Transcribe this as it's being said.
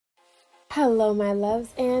Hello, my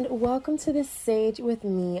loves, and welcome to the Sage with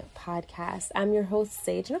Me podcast. I'm your host,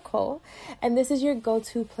 Sage Nicole, and this is your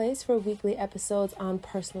go-to place for weekly episodes on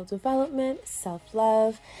personal development,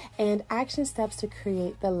 self-love, and action steps to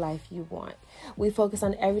create the life you want. We focus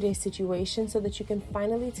on everyday situations so that you can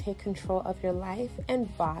finally take control of your life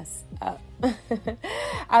and boss up.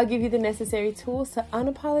 I'll give you the necessary tools to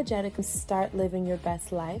unapologetically start living your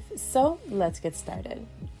best life. So let's get started.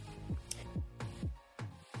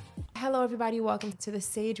 Hello, everybody. Welcome to the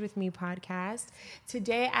Sage with Me podcast.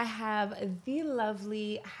 Today, I have the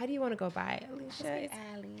lovely, how do you want to go by, Alicia?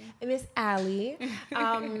 Miss Allie.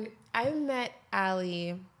 I met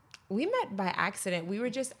Allie. We met by accident. We were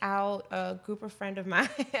just out, a group of friend of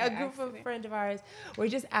ours. We're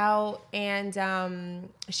just out, and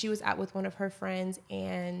she was out with one of her friends,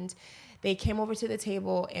 and they came over to the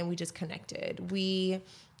table, and we just connected. We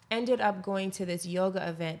ended up going to this yoga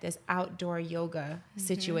event, this outdoor yoga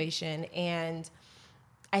situation. And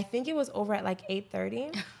I think it was over at like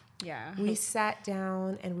 8:30. Yeah. We sat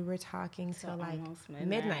down and we were talking till like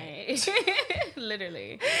midnight.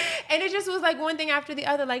 Literally. And it just was like one thing after the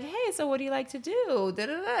other. Like, hey, so what do you like to do?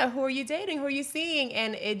 Da-da-da. Who are you dating? Who are you seeing?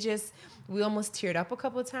 And it just, we almost teared up a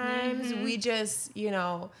couple of times. We just,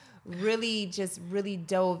 really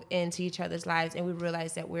dove into each other's lives. And we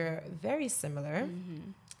realized that we're very similar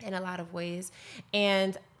in a lot of ways.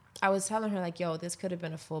 And I was telling her, like, yo, this could have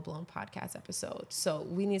been a full-blown podcast episode. So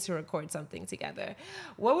we need to record something together.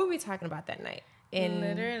 What were we talking about that night?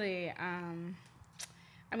 Literally,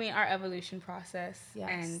 our evolution process. Yes.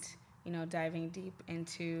 And, diving deep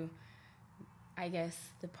into, I guess,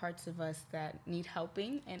 the parts of us that need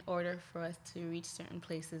helping in order for us to reach certain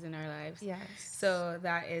places in our lives. Yes. So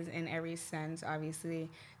that is in every sense, obviously,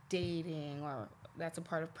 dating, or that's a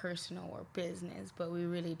part of personal or business, but we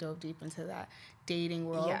really dove deep into that dating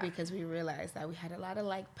world because we realized that we had a lot of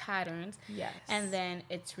like patterns. Yes. And then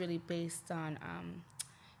it's really based on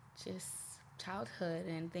just childhood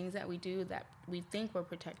and things that we do that we think we're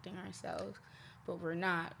protecting ourselves, but we're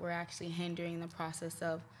not. We're actually hindering the process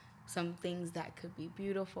of some things that could be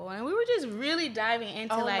beautiful. And we were just really diving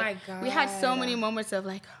into my God. We had so many moments of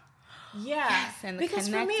like, yes, and the because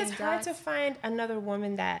for me it's hard dots. to find another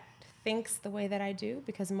woman that thinks the way that I do,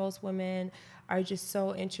 because most women are just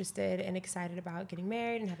so interested and excited about getting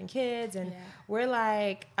married and having kids, and we're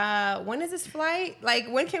like, when is this flight? Like,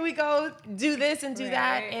 when can we go do this and do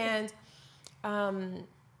that? And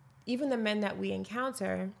even the men that we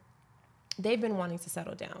encounter, they've been wanting to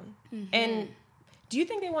settle down. And do you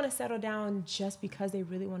think they want to settle down just because they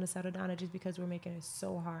really want to settle down, or just because we're making it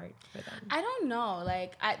so hard for them? I don't know.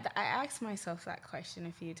 Like, I asked myself that question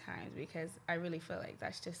a few times because I really feel like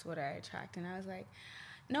that's just what I attract. And I was like,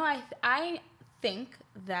 no, I think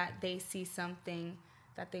that they see something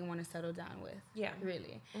that they want to settle down with. Yeah.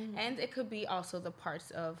 Really. And it could be also the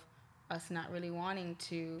parts of us not really wanting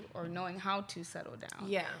to or knowing how to settle down.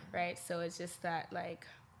 Yeah. Right? So it's just that, like,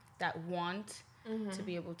 that want to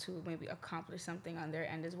be able to maybe accomplish something on their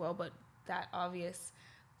end as well, but that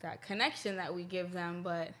connection that we give them,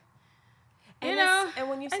 but and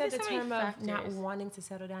when you said the term of not wanting to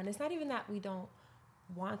settle down, it's not even that we don't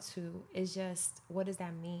want to, it's just, what does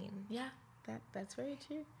that mean? Yeah, that's very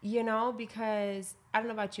true. Because I don't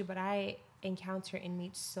know about you, but I encounter and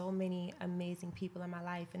meet so many amazing people in my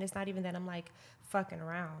life, and it's not even that I'm like fucking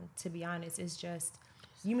around, to be honest. It's just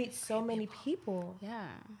you meet so many people. Yeah.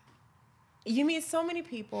 You meet so many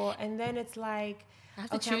people, and then it's like,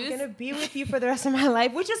 okay, I'm going to be with you for the rest of my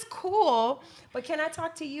life, which is cool, but can I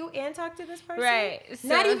talk to you and talk to this person? Right. So,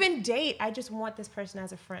 not even date. I just want this person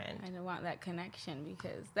as a friend. I want that connection,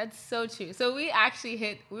 because that's so true. So we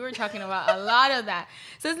were talking about a lot of that.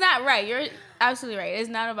 So it's not right. You're absolutely right. It's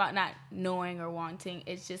not about not knowing or wanting.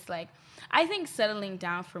 It's just like, I think settling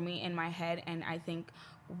down for me in my head, and I think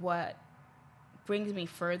what brings me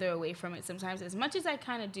further away from it sometimes, as much as I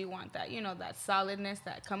kind of do want that, that solidness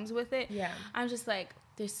that comes with it. Yeah. I'm just like,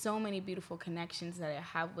 there's so many beautiful connections that I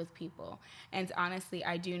have with people. And honestly,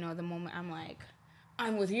 I do know the moment I'm like,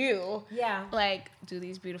 I'm with you. Yeah. Like, do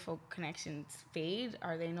these beautiful connections fade?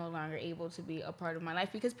 Are they no longer able to be a part of my life?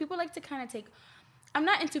 Because people like to kind of I'm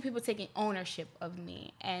not into people taking ownership of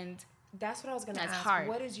me. And that's what I was going to ask. Hard.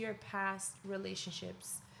 What is your past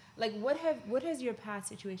relationships? Like, what has your past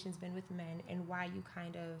situations been with men, and why you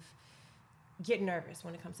kind of get nervous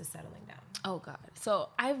when it comes to settling down? Oh, God. So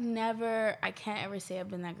I can't ever say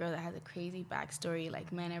I've been that girl that has a crazy backstory,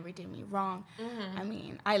 like men ever did me wrong. I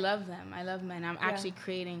mean, I love them. I love men. I'm actually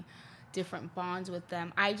creating different bonds with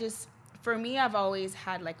them. For me, I've always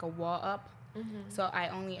had like a wall up. So I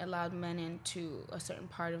only allowed men into a certain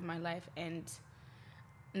part of my life, and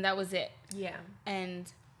that was it. Yeah.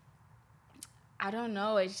 And I don't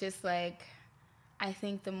know. It's just like, I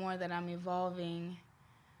think the more that I'm evolving,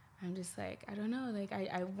 I'm just like, I don't know. Like,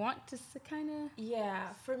 I want to kind of. Yeah,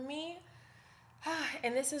 for me,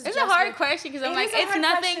 and this is it's just a hard question because I'm like, it's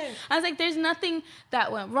nothing. Question. I was like, there's nothing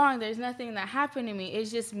that went wrong. There's nothing that happened to me. It's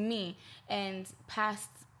just me and past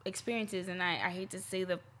experiences. And I hate to say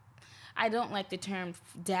I don't like the term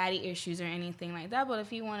daddy issues or anything like that, but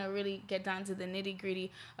if you want to really get down to the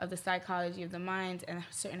nitty-gritty of the psychology of the mind and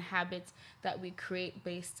certain habits that we create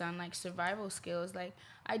based on like survival skills, like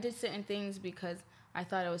I did certain things because I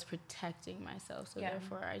thought I was protecting myself. So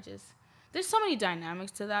therefore there's so many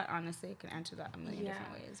dynamics to that. Honestly, I can answer that a million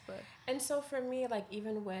different ways. But and so for me, like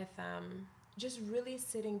even with just really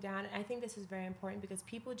sitting down, and I think this is very important because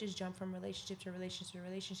people just jump from relationship to relationship to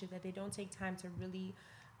relationship, that they don't take time to really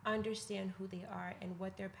understand who they are and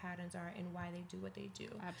what their patterns are and why they do what they do.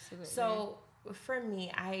 Absolutely. So for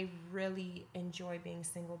me, I really enjoy being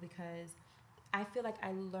single because I feel like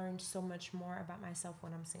I learned so much more about myself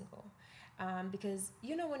when I'm single. Because,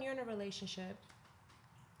 you know, when you're in a relationship,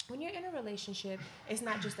 it's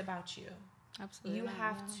not just about you. Absolutely. You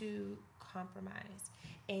have to compromise,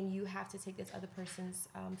 and you have to take this other person's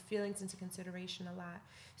feelings into consideration a lot.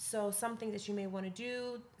 So some things that you may want to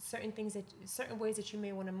do, certain ways that you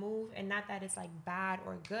may want to move, and not that it's like bad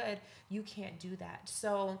or good, you can't do that.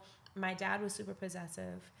 So my dad was super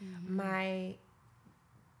possessive. Mm-hmm.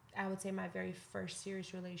 I would say my very first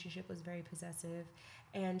serious relationship was very possessive.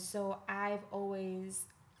 And so I've always...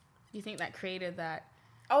 You think that created that?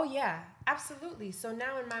 Oh, yeah, absolutely. So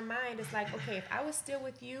now in my mind, it's like, okay, if I was still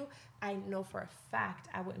with you, I know for a fact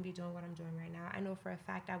I wouldn't be doing what I'm doing right now. I know for a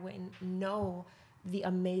fact I wouldn't know the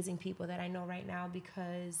amazing people that I know right now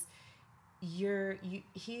because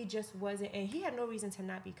he just wasn't, and he had no reason to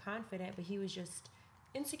not be confident, but he was just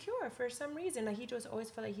insecure for some reason. Like he just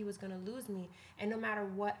always felt like he was going to lose me. And no matter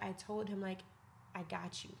what I told him, like, I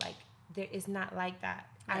got you. Like, there is not like that.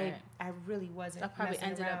 Right. I really wasn't. That probably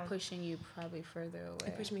ended up pushing you probably further away.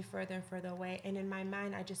 It pushed me further and further away. And in my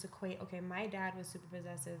mind, I just equate, okay, my dad was super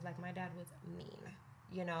possessive. Like, my dad was mean,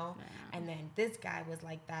 you know? Yeah. And then this guy was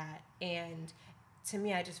like that. And to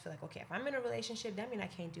me, I just feel like, okay, if I'm in a relationship, that means I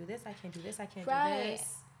can't do this, I can't do this, I can't do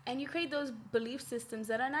this. And you create those belief systems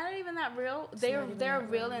that are not even that real. They're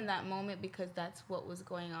real in that moment because that's what was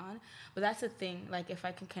going on. But that's the thing. Like, if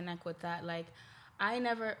I can connect with that, like,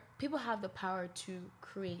 people have the power to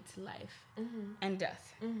create life and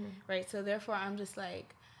death, right? So therefore, I'm just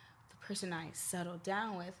like, the person I settle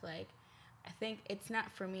down with, like, I think it's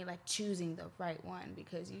not for me, like, choosing the right one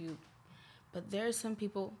but there's some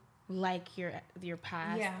people like your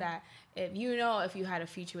past that if you had a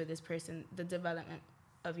future with this person, the development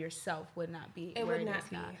of yourself would not be It where would it not is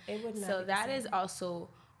be. now. It would not so be that is also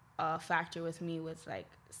a factor with me with, like,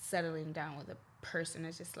 settling down with a person.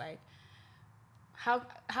 It's just like, how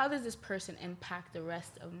does this person impact the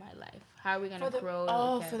rest of my life? How are we going to grow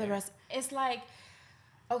together? For the rest. It's like,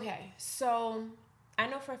 okay, so I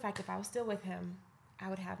know for a fact if I was still with him, I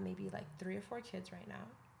would have maybe like 3 or 4 kids right now.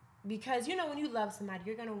 Because, you know, when you love somebody,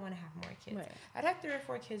 you're going to want to have more kids. Right. I'd have 3 or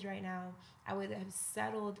 4 kids right now. I would have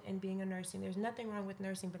settled in being a nursing. There's nothing wrong with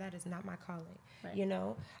nursing, but that is not my calling. Right. You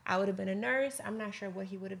know, I would have been a nurse. I'm not sure what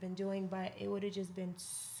he would have been doing, but it would have just been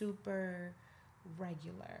super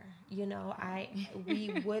regular. You know, I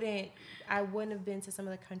wouldn't have been to some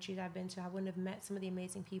of the countries I've been to. I wouldn't have met some of the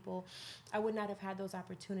amazing people. I would not have had those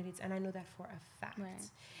opportunities, and I know that for a fact. Right.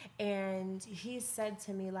 And he said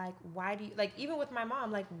to me, like, why do you, like, even with my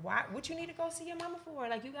mom, like, why, what you need to go see your mama for?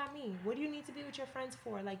 Like, you got me. What do you need to be with your friends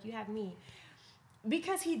for? Like, you have me.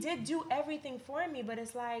 Because he did do everything for me, but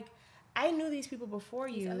it's like, I knew these people before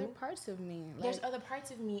you. There's other parts of me. There's other parts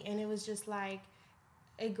of me, and it was just like,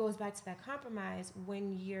 it goes back to that compromise.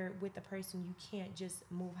 When you're with the person, you can't just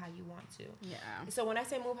move how you want to. Yeah. So when I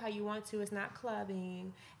say move how you want to, it's not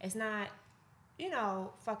clubbing. It's not, you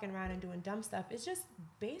know, fucking around and doing dumb stuff. It's just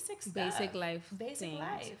basic stuff. Basic life. Basic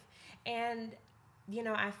life. And, you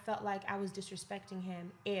know, I felt like I was disrespecting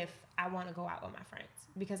him if I want to go out with my friends.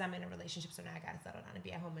 Because I'm in a relationship, so now I got to settle down and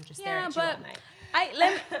be at home and just stare at you all night.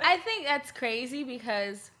 I think that's crazy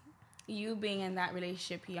because you being in that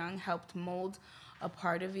relationship young helped mold a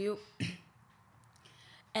part of you,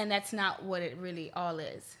 and that's not what it really all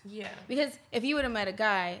is. Yeah. Because if you would have met a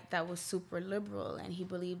guy that was super liberal and he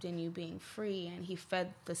believed in you being free and he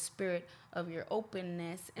fed the spirit of your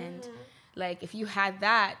openness and like if you had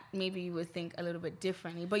that, maybe you would think a little bit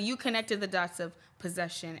differently. But you connected the dots of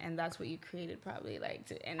possession, and that's what you created probably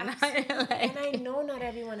and I know not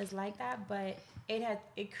everyone is like that, but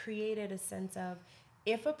it created a sense of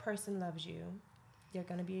if a person loves you, they're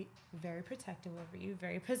going to be very protective over you,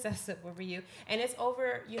 very possessive over you. And it's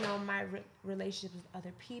over, my relationships with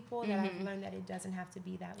other people that I've learned that it doesn't have to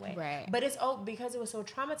be that way. Right. But it's because it was so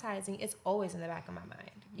traumatizing, it's always in the back of my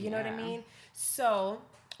mind. You know what I mean? So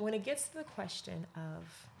when it gets to the question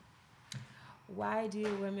of why do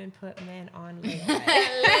women put men on layaway?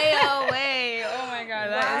 Layaway. Oh my God,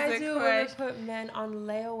 that is a question. Why do women put men on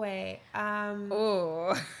layaway?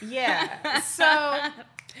 Oh. Yeah. So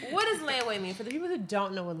what does layaway mean? For the people who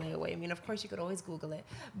don't know what layaway mean, of course you could always Google it.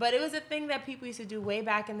 But it was a thing that people used to do way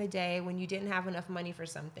back in the day when you didn't have enough money for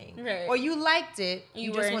something. Right. Or you liked it.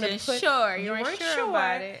 You just want to put sure. You weren't sure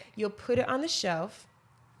about it. You'll put it on the shelf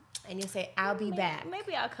and you'll say, I'll be back.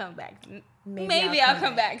 Maybe I'll come back. Maybe I'll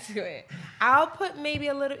come back to it. I'll put maybe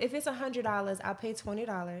a little, if it's $100, I'll pay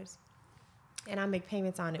 $20 and I'll make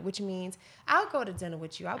payments on it, which means I'll go to dinner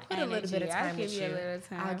with you. I'll put a little bit of time with you.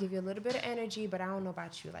 I'll give you a little bit of energy, but I don't know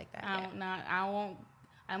about you like that yet.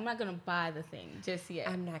 I'm not going to buy the thing just yet.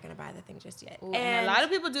 I'm not going to buy the thing just yet. Ooh, and a lot of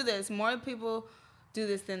people do this. More people do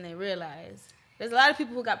this than they realize. There's a lot of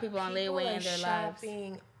people who got people on layaway in their lives.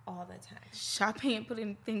 Shopping all the time. Shopping and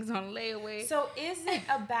putting things on layaway. So is it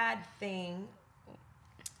a bad thing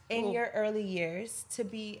in your early years to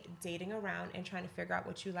be dating around and trying to figure out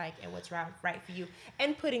what you like and what's right for you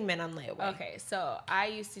and putting men on layaway? Okay, so I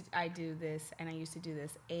used to do this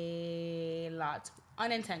a lot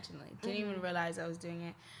unintentionally. Didn't even realize I was doing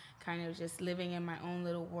it. Kind of just living in my own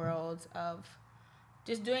little world of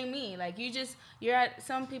just doing me. Like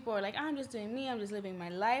some people are like, I'm just doing me, I'm just living my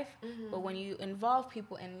life. But when you involve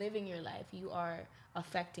people in living your life, you are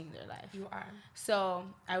affecting their life. You are. So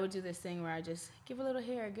I would do this thing where I just give a little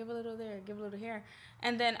here, give a little there, give a little here.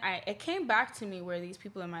 And then it came back to me where these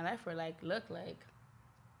people in my life were like, look, like,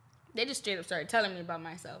 they just straight up started telling me about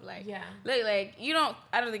myself. Like, look, like,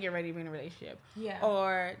 I don't think you're ready to be in a relationship. Yeah.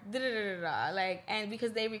 Or da-da-da-da-da. Like, and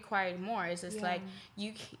because they required more, it's just like,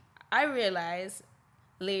 I realized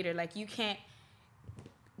later, like, you can't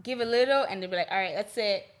give a little and they'll be like, all right, that's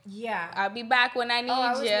it. Yeah. I'll be back when I need you.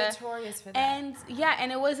 I was notorious for that.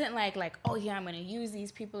 And it wasn't like, oh yeah, I'm going to use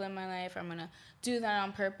these people in my life. I'm going to do that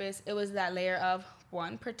on purpose. It was that layer of,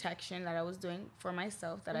 one, protection that I was doing for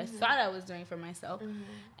myself, that I thought I was doing for myself.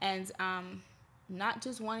 And not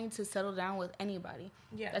just wanting to settle down with anybody.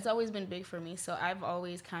 Yeah. That's always been big for me. So I've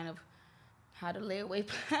always kind of had a layaway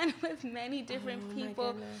plan with many different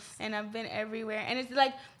people, and I've been everywhere, and it's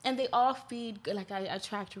like, and they all feed, like, I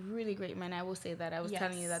attract really great men. I will say that. I was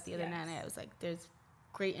telling you that the other night, and I was like, there's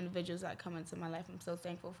great individuals that come into my life. I'm so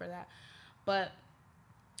thankful for that, but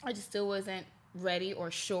I just still wasn't ready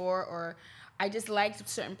or sure, or I just liked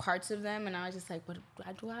certain parts of them, and I was just like, but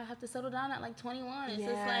do I have to settle down at like 21? It's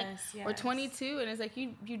just like, or 22, and it's like,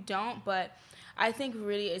 you don't, but I think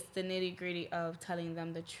really it's the nitty-gritty of telling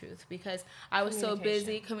them the truth, because I was so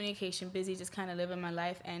busy, busy, just kind of living my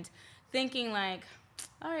life and thinking like,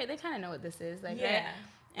 all right, they kind of know what this is. Like, right?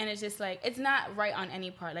 And it's just like, it's not right on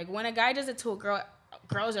any part. Like, when a guy does it to a girl,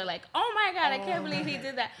 girls are like, oh my God, I can't believe he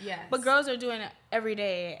did that. Yes. But girls are doing it every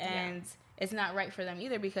day, and it's not right for them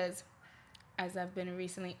either, because as I've been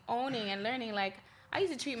recently owning and learning, like, I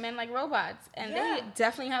used to treat men like robots, and they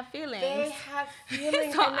definitely have feelings. They have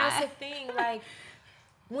feelings, so and that's the thing. Like,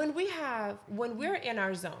 when we're in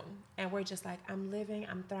our zone and we're just like, I'm living,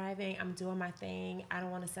 I'm thriving, I'm doing my thing, I don't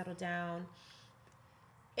want to settle down.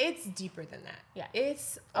 It's deeper than that. Yeah,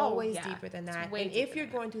 it's always deeper than that. And if you're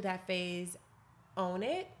going through that phase, own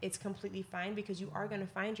it. It's completely fine, because you are going to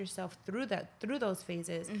find yourself through those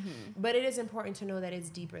phases. But it is important to know that it's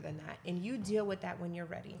deeper than that, and you deal with that when you're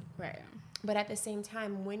ready. Right. But at the same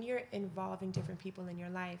time, when you're involving different people in your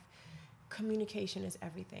life, communication is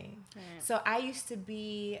everything. Right. So I used to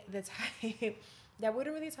be the type that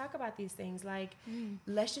wouldn't really talk about these things. Like,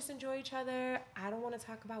 let's just enjoy each other. I don't want to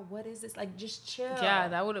talk about what is this. Like, just chill. Yeah,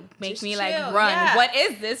 that would make just me chill. Like run. Yeah. What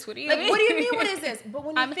is this? What do you mean? What do you mean? What is this? But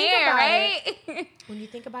when you think about it, when you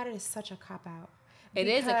think about it, it's such a cop out. It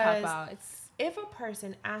is a cop out. If a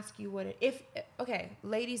person asks you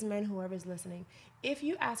ladies, men, whoever's listening, if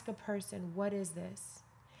you ask a person, what is this?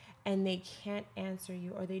 And they can't answer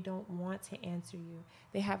you, or they don't want to answer you,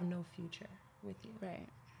 they have no future with you. Right.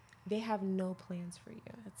 They have no plans for you.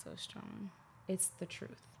 That's so strong. It's the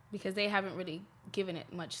truth. Because they haven't really given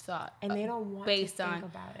it much thought. And they don't want to think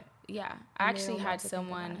about it. Yeah. I actually had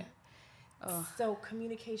someone. So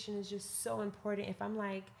communication is just so important. If I'm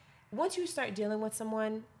like, once you start dealing with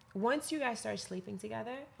someone, once you guys start sleeping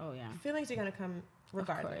together, feelings are going to come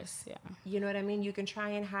regardless. Of course, You know what I mean? You can try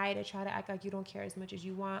and hide it, try to act like you don't care as much as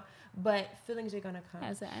you want, but feelings are going to come.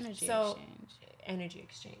 As an energy exchange. Energy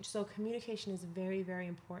exchange. So communication is very, very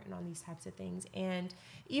important on these types of things. And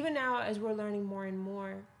even now, as we're learning more and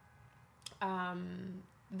more,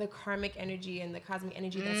 the karmic energy and the cosmic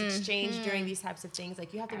energy that's exchanged during these types of things,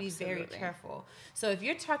 like you have to be very careful. So if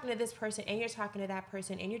you're talking to this person and you're talking to that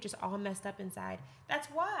person and you're just all messed up inside, that's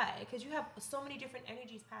why, because you have so many different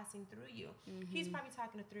energies passing through you. He's probably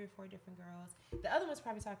talking to 3 or 4 different girls. The other one's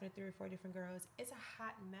probably talking to 3 or 4 different girls. It's a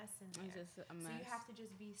hot mess in there. It's just a mess. So you have to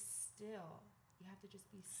just be still. You have to just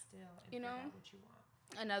be still and figure out what you want.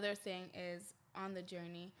 Another thing is on the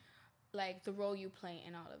journey, like the role you play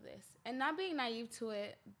in all of this, and not being naive to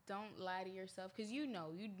it. Don't lie to yourself, because you know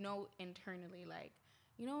internally, like,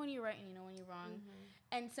 you know when you're right and you know when you're wrong.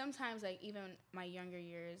 And sometimes, like, even my younger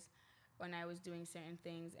years when I was doing certain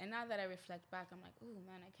things, and now that I reflect back, I'm like, oh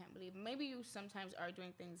man, I can't believe, maybe you sometimes are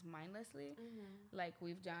doing things mindlessly, like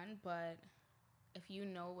we've done, but if you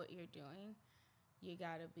know what you're doing, you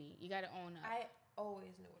gotta own up. I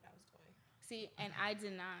always knew what I was doing. See, and I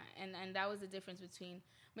did not. And that was the difference between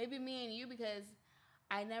maybe me and you, because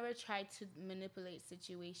I never tried to manipulate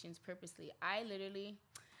situations purposely.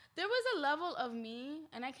 There was a level of me,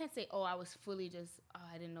 and I can't say, I was fully just,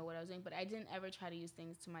 I didn't know what I was doing, but I didn't ever try to use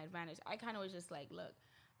things to my advantage. I kind of was just like, look,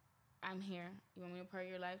 I'm here. You want me to be a part of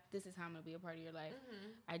your life? This is how I'm going to be a part of your life.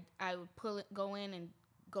 I would go in and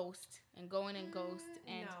ghost, and go in and ghost,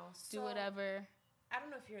 and do whatever. I don't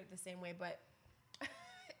know if you're the same way, but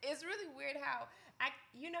it's really weird how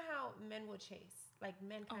you know how men will chase. Like,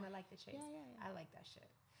 men kind of like the chase. Yeah. I like that shit.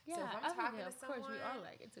 Yeah, so if I'm talking to someone, of course, we all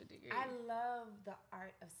like it to a degree. I love the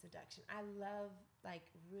art of seduction. I love, like,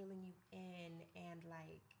 reeling you in, and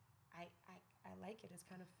like I like it. It's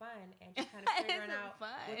kind of fun, and just kind of figuring out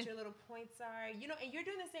what your little points are. You know, and you're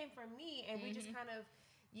doing the same for me, and we just kind of,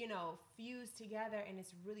 fuse together, and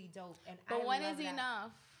it's really dope. But one is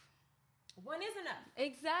enough. One is enough.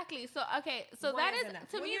 Exactly. So, okay. So that is,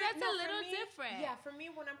 to me, that's a little different. Yeah, for me,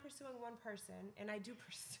 when I'm pursuing one person, and I do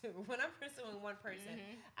pursue, when I'm pursuing one person,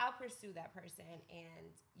 I'll pursue that person,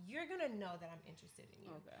 and you're going to know that I'm interested in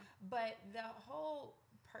you. Okay. But the whole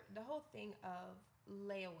thing of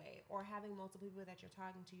layaway, or having multiple people that you're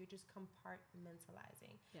talking to, you're just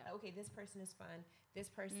compartmentalizing. Yeah. Like, okay, this person is fun. This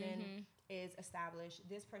person is established.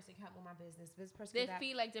 This person can help with my business. This person they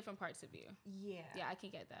feel like different parts of you. Yeah. Yeah, I can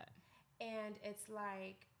get that. And it's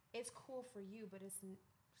like, it's cool for you, but it's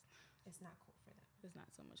not cool for them. It's not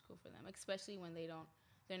so much cool for them, especially when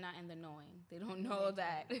they're not in the knowing. They don't know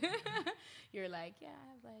that. You're like, yeah, I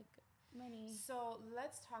have like many. So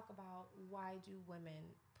let's talk about, why do women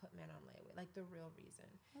put men on layaway? Like, the real reason.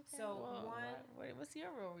 Okay. So what's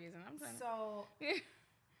your real reason? I'm trying to.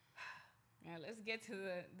 Yeah, let's get to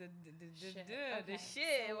the shit. Okay.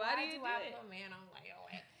 So why do you I put men on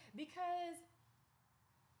layaway? Because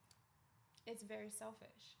it's very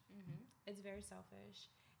selfish. It's very selfish.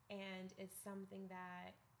 And it's something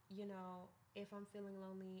that, if I'm feeling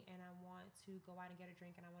lonely and I want to go out and get a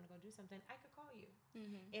drink and I want to go do something, I could call you.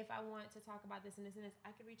 If I want to talk about this and this and this,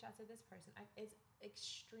 I could reach out to this person. It's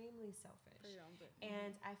extremely selfish.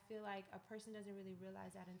 And I feel like a person doesn't really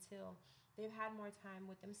realize that until they've had more time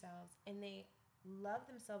with themselves, and they love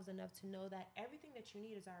themselves enough to know that everything that you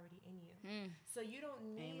need is already in you. So you don't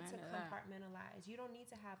need to compartmentalize. You don't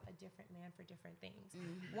need to have a different man for different things.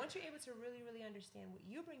 Once you're able to really, really understand what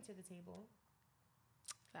you bring to the table,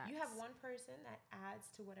 you have one person that adds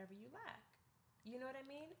to whatever you lack. You know what I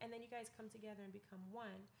mean? And then you guys come together and become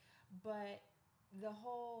one. But the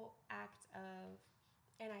whole act of,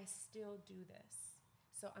 and I still do this.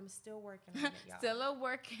 So I'm still working on it, y'all. Still a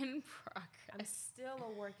work in progress. I'm still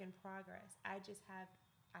a work in progress. I'm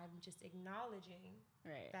just acknowledging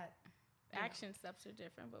that action steps are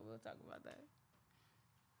different, but we'll talk about that.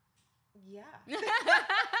 Yeah.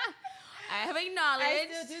 I have acknowledged. I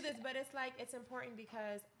still do this, but it's like, it's important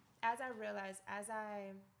because as I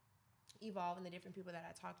evolve in the different people that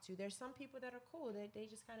I talk to, there's some people that are cool. They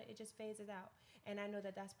just kind of, it just phases out. And I know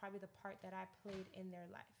that that's probably the part that I played in their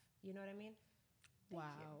life. You know what I mean? Thank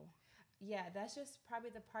you. Yeah, that's just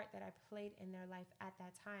probably the part that I played in their life at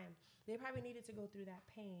that time. They probably needed to go through that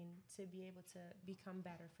pain to be able to become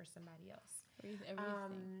better for somebody else. Everything for a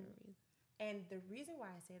reason. And the reason why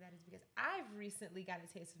I say that is because I've recently got a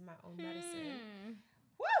taste of my own medicine.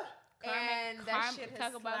 Woo! And that shit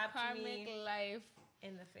has slapped karmic me life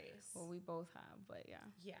in the face. Well, we both have, but yeah.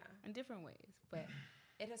 Yeah. In different ways, but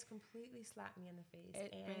it has completely slapped me in the face. It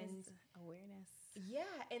and brings awareness. Yeah,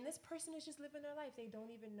 and this person is just living their life. They don't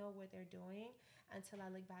even know what they're doing until I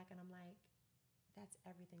look back and I'm like, that's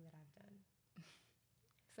everything that I've done.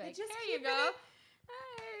 It's like, just here you go.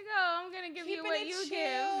 There you go. I'm gonna give you what you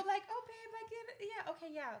chill. give. Like, oh babe, like yeah, okay,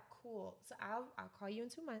 yeah, cool. So I'll call you in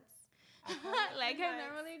 2 months. Like I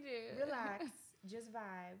normally do. Relax, just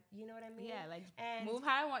vibe. You know what I mean? Yeah, like and move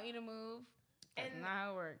how I want you to move. That's not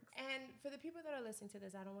how it works. And for the people that are listening to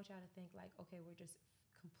this, I don't want y'all to think like, okay, we're just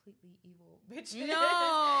completely evil bitches.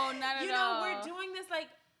 No, not at all. We're doing this like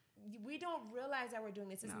we don't realize that we're doing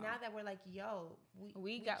this. It's now that we're like, yo,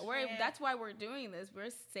 that's why we're doing this.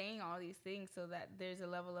 We're saying all these things so that there's a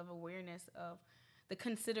level of awareness of the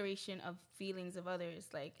consideration of feelings of others.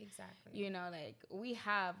 Like, exactly. Like we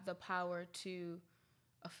have the power to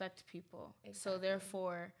affect people. Exactly. So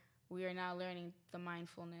therefore, we are now learning the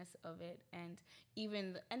mindfulness of it, and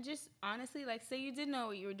just honestly, like, say you did know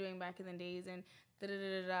what you were doing back in the days, and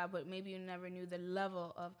but maybe you never knew the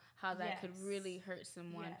level of how that could really hurt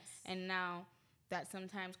someone. Yes. And now that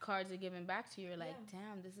sometimes cards are given back to you, you're like,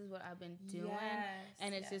 damn, this is what I've been doing. Yes.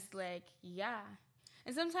 And it's just like, yeah.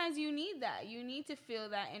 And sometimes you need that. You need to feel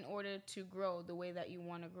that in order to grow the way that you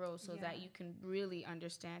want to grow, so that you can really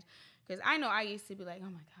understand. Because I know I used to be like,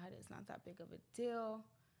 oh my God, it's not that big of a deal.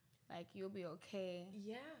 Like, you'll be okay.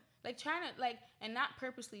 Yeah. Like, trying to, like, and not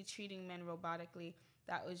purposely treating men robotically.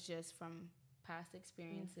 That was just from past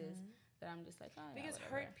experiences that I'm just like, oh, yeah, because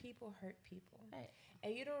whatever. hurt people. Right.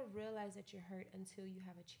 And you don't realize that you're hurt until you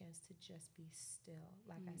have a chance to just be still.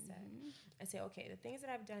 Like I said, I say, okay, the things that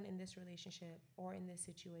I've done in this relationship or in this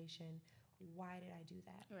situation, why did I do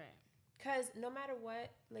that? Right. Because no matter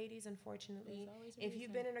what, ladies, unfortunately, if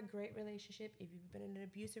you've been in a great relationship, if you've been in an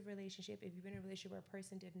abusive relationship, if you've been in a relationship where a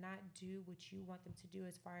person did not do what you want them to do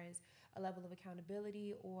as far as a level of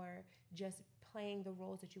accountability or just playing the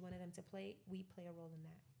roles that you wanted them to play, we play a role in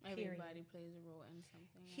that. Everybody plays a role in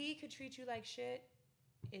something. He could treat you like shit.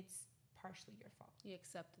 It's partially your fault. You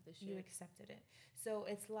accepted the shit. You accepted it. So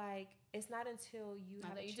it's like, it's not until you not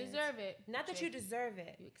have that a you chance. Deserve it. Not that you deserve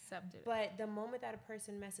it. You accept it. But the moment that a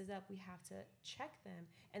person messes up, we have to check them.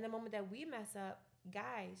 And the moment that we mess up,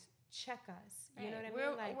 guys, check us. You know what I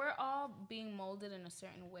mean? Like, we're all being molded in a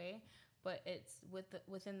certain way, but it's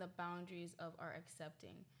within the boundaries of our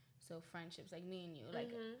accepting. So friendships, like me and you,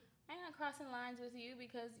 like, I'm not crossing lines with you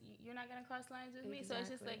because you're not going to cross lines with me. So it's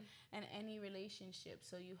just like in any relationship.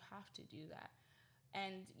 So you have to do that.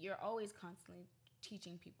 And you're always constantly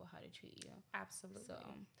teaching people how to treat you. Absolutely.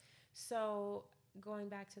 So going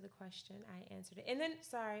back to the question, I answered it. And then,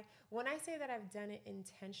 when I say that I've done it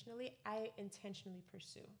intentionally, I intentionally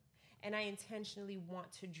pursue. And I intentionally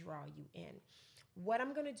want to draw you in. What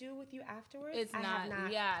I'm gonna do with you afterwards, it's I have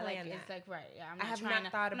not planned that. It's like, right, yeah.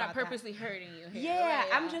 I'm not purposely hurting you here. Yeah, right,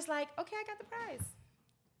 I'm just like, okay, I got the prize.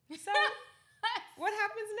 So what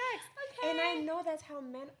happens next? Okay. And I know that's how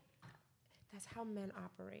men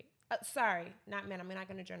operate. Sorry, not men. I'm not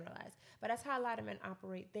gonna generalize, but that's how a lot of men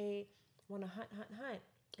operate. They want to hunt,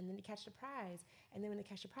 and then they catch the prize. And then when they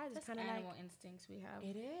catch the prize, it's kind of like animal instincts we have.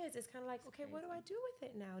 It is. It's kind of like, okay, what do I do with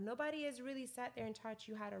it now? Nobody has really sat there and taught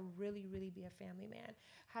you how to really, really be a family man,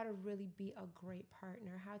 how to really be a great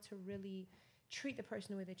partner, how to really treat the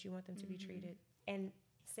person the way that you want them to be treated. And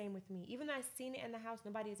same with me. Even though I've seen it in the house,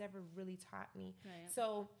 nobody has ever really taught me. Right.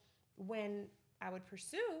 So when I would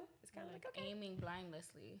pursue, it's kind of like, okay. Aiming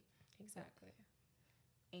blindlessly. Exactly.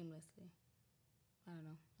 Aimlessly. I don't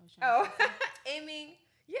know. I was trying to say aiming.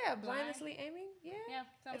 Yeah, blindlessly aiming. Yeah. Yeah,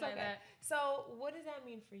 something like that. So what does that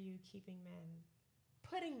mean for you,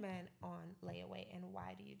 putting men on layaway, and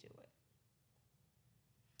why do you do it?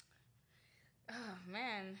 Oh,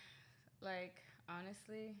 man. Like,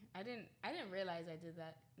 honestly, I didn't realize I did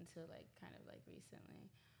that until, like, kind of, like, recently.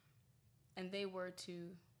 And they were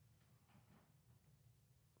to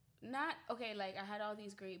not, okay, like, I had all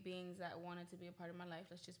these great beings that wanted to be a part of my life.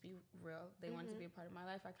 Let's just be real. They wanted to be a part of my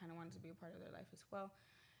life. I kind of wanted to be a part of their life as well.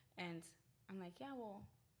 And I'm like, yeah, well,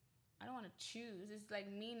 I don't want to choose. It's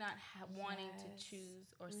like me not wanting to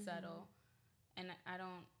choose or settle. And I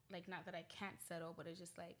don't, like, not that I can't settle, but it's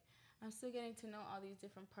just like, I'm still getting to know all these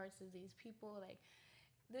different parts of these people. Like,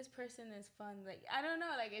 this person is fun. Like, I don't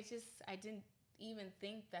know. Like, it's just, I didn't even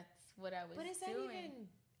think that's what I was doing. But is that even,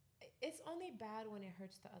 it's only bad when it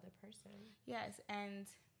hurts the other person. Yes. And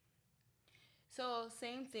so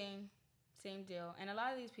same thing, same deal. And a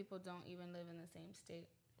lot of these people don't even live in the same state.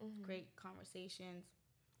 Great conversations.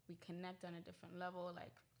 We connect on a different level.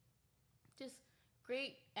 Like, just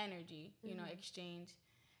great energy, you know, exchange.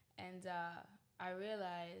 And I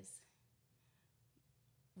realized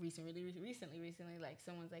recently, like,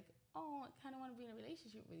 someone's like, oh, I kind of want to be in a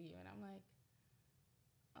relationship with you. And I'm like,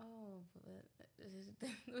 oh, but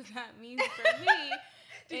what that means for me.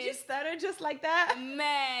 Did you stutter just like that?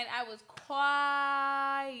 Man, I was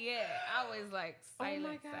quiet. I was like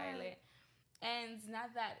silent. And it's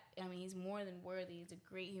not that, I mean, he's more than worthy. He's a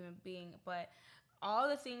great human being. But all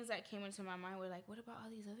the things that came into my mind were like, what about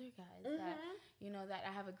all these other guys that, that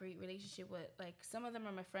I have a great relationship with? Like, some of them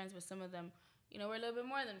are my friends, but some of them, we're a little bit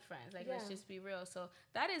more than friends. Like, let's just be real. So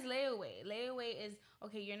that is layaway. Layaway is,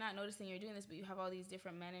 okay, you're not noticing you're doing this, but you have all these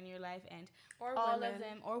different men in your life, and or all women. of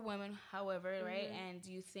them, or women, however, right? And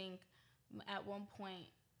you think at one point,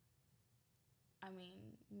 I mean,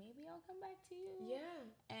 maybe I'll come back to you.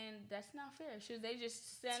 Yeah. And that's not fair. Should they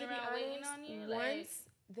just stand around waiting on you?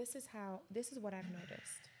 This is what I've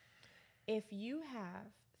noticed. If you have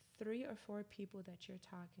 3 or 4 people that you're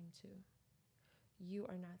talking to, you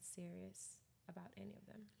are not serious about any of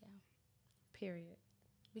them. Yeah. Period.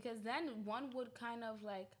 Because then one would kind of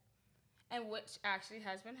like, and which actually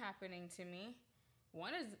has been happening to me,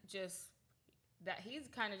 one is just that he's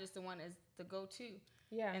kind of just the one is the go-to.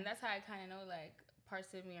 Yeah. And that's how I kind of know, like,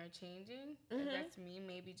 parts of me are changing. And that's me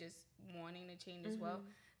maybe just wanting to change as well.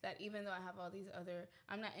 That even though I have all these other,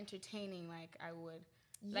 I'm not entertaining like I would.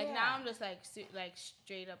 Yeah. Like, now I'm just, like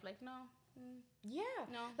straight up, like, no. Yeah.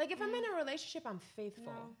 No. Like, if I'm in a relationship, I'm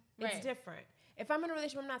faithful. No. It's different. If I'm in a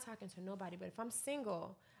relationship, I'm not talking to nobody. But if I'm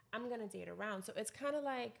single, I'm going to date around. So it's kind of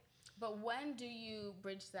like. But when do you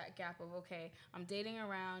bridge that gap of, okay, I'm dating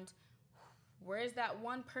around. Where's that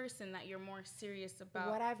one person that you're more serious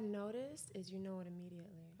about? What I've noticed is you know it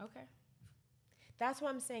immediately. Okay. That's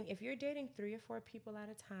what I'm saying. If you're dating 3 or 4 people at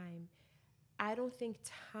a time, I don't think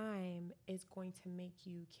time is going to make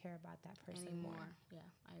you care about that person anymore. Yeah,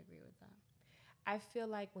 I agree with that. I feel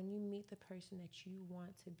like when you meet the person that you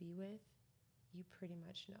want to be with, you pretty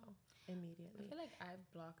much know immediately. I feel like I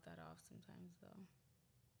block that off sometimes,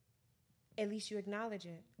 though. At least you acknowledge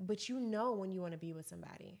it. But you know when you want to be with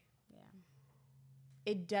somebody. Yeah.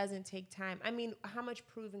 It doesn't take time. I mean, how much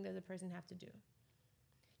proving does a person have to do?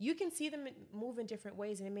 You can see them move in different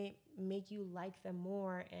ways, and it may make you like them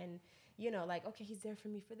more. And, like, okay, he's there for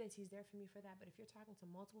me for this. He's there for me for that. But if you're talking to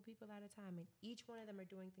multiple people at a time, and each one of them are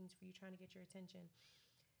doing things for you, trying to get your attention,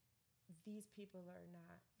 these people are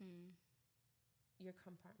not. You're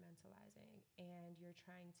compartmentalizing, and you're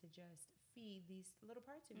trying to just feed these little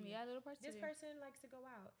parts of you. Yeah, little parts of you. This person likes to go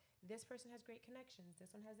out. This person has great connections.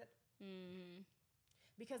 This one has that.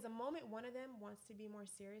 Because the moment one of them wants to be more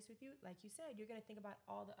serious with you, like you said, you're going to think about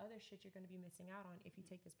all the other shit you're going to be missing out on if you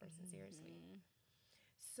take this person seriously.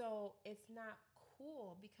 So it's not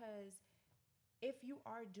cool, because if you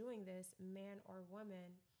are doing this, man or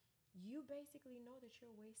woman, you basically know that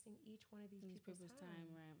you're wasting each one of these people's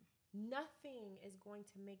time. Right. Nothing is going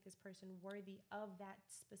to make this person worthy of that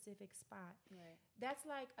specific spot. Right. That's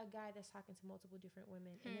like a guy that's talking to multiple different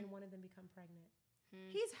women, and then one of them become pregnant.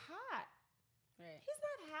 He's hot. Right. He's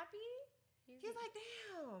not happy. He's like,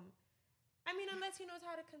 damn. I mean, unless he knows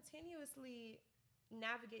how to continuously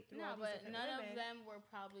navigate through all these different women. No, but none of them were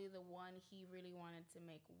probably the one he really wanted to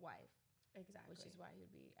make wife. Exactly. Which is why he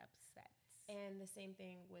would be upset. And the same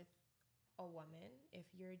thing with a woman. If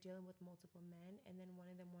you're dealing with multiple men and then one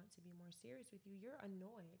of them wants to be more serious with you, you're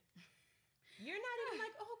annoyed. You're not even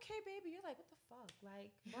like, oh, okay, baby. You're like, what the fuck?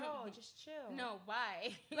 Like, bro, just chill. No,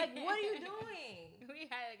 bye. Like, what are you doing? We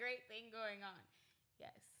had a great thing going on.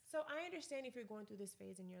 Yes. So I understand if you're going through this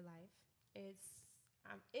phase in your life. It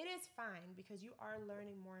is fine, because you are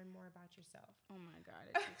learning more and more about yourself. Oh my God,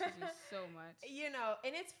 it teaches you so much.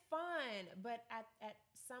 And it's fun. But at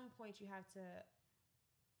some point you have to,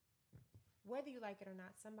 whether you like it or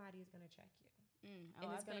not, somebody is going to check you.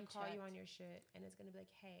 And it's going to call you on your shit. And it's going to be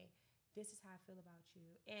like, hey, this is how I feel about you.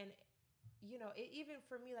 And, even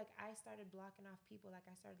for me, like, I started blocking off people. Like,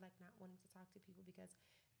 I started, like, not wanting to talk to people, because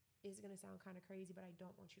it's going to sound kind of crazy, but I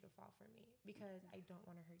don't want you to fall for me, because I don't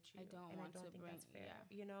want to hurt you. I don't think that's fair,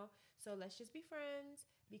 So let's just be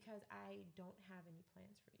friends, because I don't have any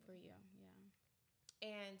plans for you.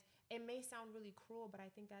 Yeah. And it may sound really cruel, but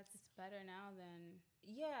I think that's... It's better now than...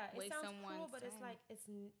 Yeah, it sounds cruel, but it's like, it's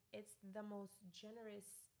the most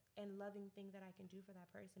generous and loving thing that I can do for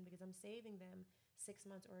that person, because I'm saving them 6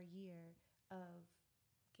 months or a year of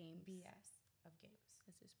games. BS of games.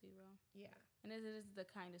 Let's just be real. Yeah. And it is the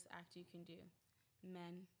kindest act you can do.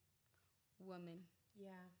 Men, women.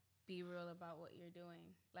 Yeah. Be real about what you're doing.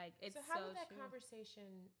 Like, it's so how did that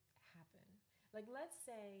conversation happen? Like, let's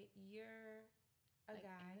say you're a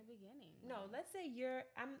guy. In the beginning. No, let's say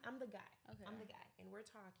I'm the guy. Okay. I'm the guy, and we're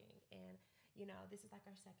talking, and this is like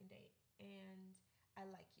our second date, and I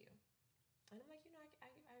like you. And I'm like,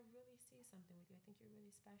 I really see something with you. I think you're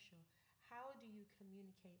really special. How do you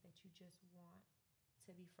communicate that you just want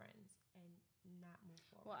to be friends and not move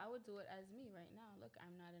forward? Well, I would do it as me right now. Look,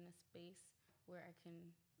 I'm not in a space where I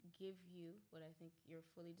can give you what I think you're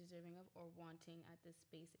fully deserving of or wanting at this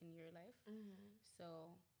space in your life.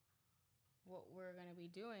 So what we're going to be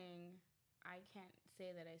doing, I can't say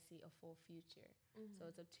that I see a full future. So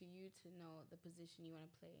it's up to you to know the position you want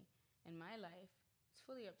to play in my life. It's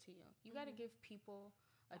fully up to you. You got to give people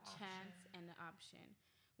a chance and an option.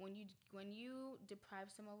 When you deprive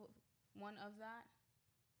someone of that,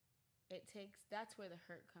 that's where the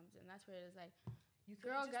hurt comes in. That's where it is like,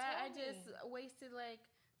 girl, guy, I just wasted like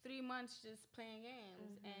 3 months just playing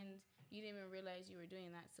games, and you didn't even realize you were doing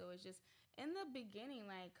that. So it's just, in the beginning,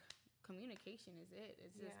 like, communication is it.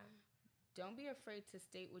 It's just, don't be afraid to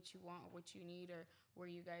state what you want or what you need or where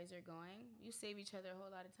you guys are going. You save each other a whole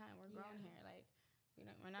lot of time. We're grown here. Like,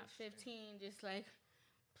 we're not 15 just like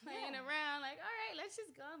playing around like, all right, let's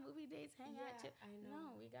just go on movie dates, hang out. I know.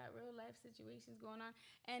 No, we got real life situations going on.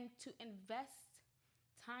 And to invest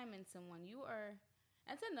time in someone,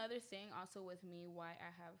 that's another thing also with me, why I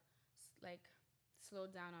have like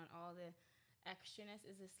slowed down on all the extraness,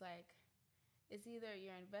 is this like, it's either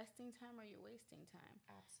you're investing time or you're wasting time.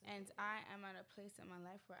 Absolutely. And I am at a place in my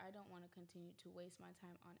life where I don't want to continue to waste my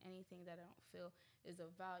time on anything that I don't feel is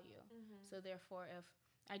of value. So therefore, if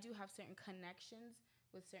I do have certain connections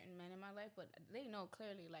with certain men in my life, but they know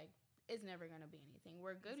clearly, like, it's never going to be anything.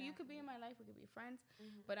 We're good. Exactly. You could be in my life. We could be friends.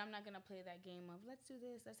 But I'm not going to play that game of, let's do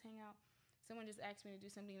this, let's hang out. Someone just asked me to do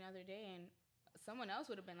something the other day, and someone else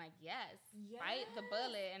would have been like, yes. Bite the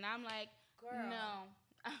bullet. And I'm like, girl, no.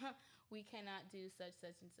 We cannot do such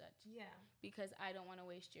and such. Yeah. Because I don't want to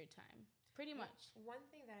waste your time. Pretty much. One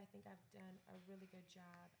thing that I think I've done a really good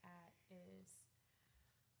job at is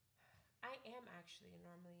I am actually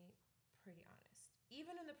normally pretty honest.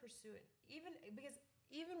 Even in the pursuit,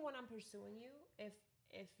 even when I'm pursuing you,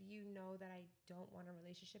 if you know that I don't want a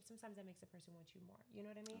relationship, sometimes that makes a person want you more. You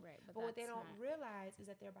know what I mean? Right. But what they don't realize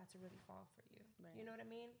is that they're about to really fall for you. Right. You know what I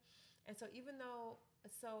mean? And so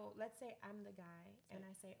so let's say I'm the guy and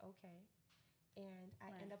I say, okay, and I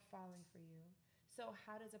end up falling for you. So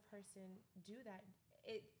how does a person do that?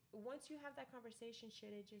 Once you have that conversation, should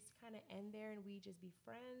it just kind of end there and we just be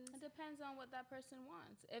friends? It depends on what that person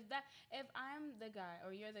wants. If I'm the guy or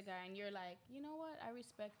you're the guy and you're like, you know what, I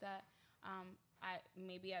respect that.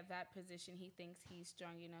 Maybe at that position he thinks he's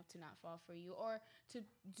strong enough to not fall for you or to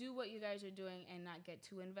do what you guys are doing and not get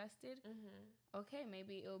too invested. Okay,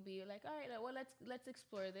 maybe it'll be like, all right, well, let's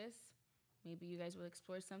explore this. Maybe you guys will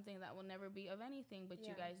explore something that will never be of anything, but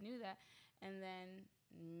you guys knew that. And then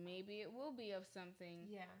maybe it will be of something.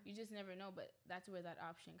 Yeah. You just never know, but that's where that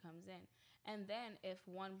option comes in. And then if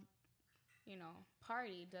one,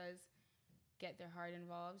 party does get their heart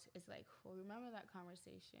involved, it's like, well, remember that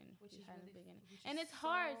conversation we had in the beginning. And it's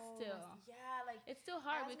hard still. Yeah, like it's still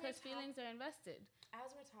hard because feelings are invested.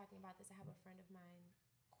 As we're talking about this, I have a friend of mine,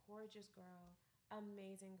 gorgeous girl,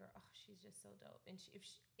 amazing girl. Oh, she's just so dope. And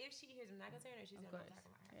if she hears, I'm not gonna say her name, she's gonna know I'm talking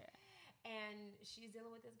about her. Yeah. And she's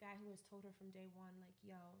dealing with this guy who has told her from day one, like,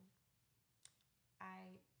 yo,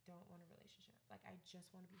 I don't want a relationship. Like, I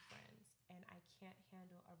just want to be friends, and I can't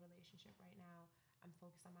handle a relationship right now. I'm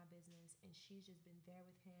focused on my business. And she's just been there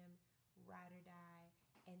with him, ride or die,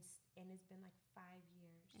 and it's been like 5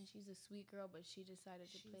 years. And she's a sweet girl, but she decided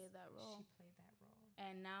to play that role. She played that role.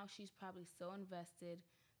 And now she's probably so invested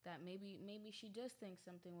that maybe she does think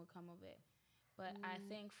something will come of it. But I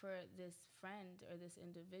think for this friend or this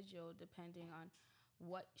individual, depending on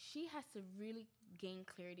what she has to really gain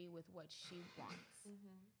clarity with what she wants.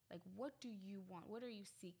 Like, what do you want? What are you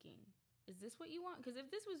seeking? Is this what you want? Because if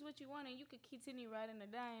this was what you wanted, you could continue riding or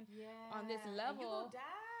dying on this level. You will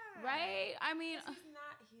die. Right? I mean, he's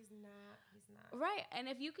not. Right. And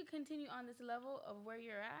if you could continue on this level of where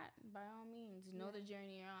you're at, by all means, know the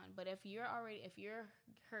journey you're on. But if you're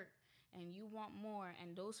hurt and you want more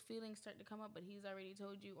and those feelings start to come up, but he's already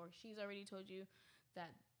told you or she's already told you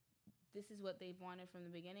that this is what they've wanted from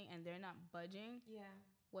the beginning and they're not budging,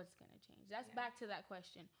 what's going to change? That's back to that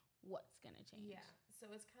question. What's going to change? Yeah.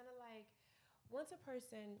 So it's kind of like once a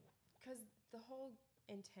person, because the whole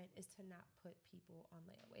intent is to not put people on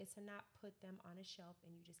layaway. It's to not put them on a shelf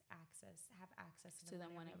and you just have access to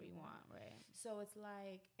them whenever you want. Right. So it's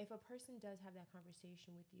like if a person does have that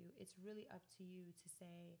conversation with you, it's really up to you to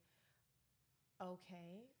say,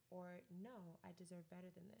 okay, or no, I deserve better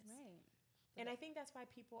than this. Right. And I think that's why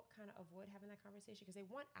people kind of avoid having that conversation because they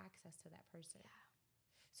want access to that person. Yeah.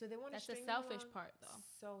 So they want to string you along. That's the selfish part, though.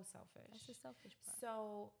 So selfish. That's the selfish part.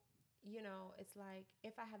 So, it's like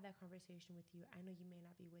if I have that conversation with you, I know you may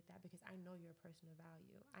not be with that because I know you're a person of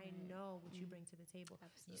value. I know what you bring to the table.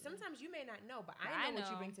 Absolutely. Sometimes you may not know, but I know what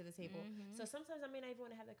you bring to the table. So sometimes I may not even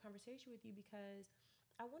want to have that conversation with you because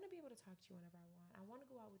I want to be able to talk to you whenever I want. I want to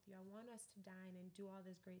go out with you. I want us to dine and do all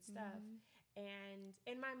this great stuff. And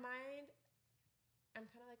in my mind, I'm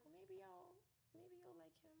kind of like, well, maybe you'll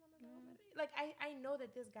like him on the level. Like, I know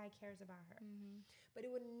that this guy cares about her. But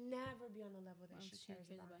it would never be on the level that she cares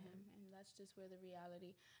about him. And that's just where the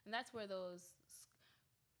reality, and that's where those,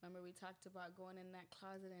 remember we talked about going in that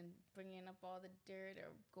closet and bringing up all the dirt,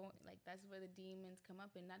 or going, like, that's where the demons come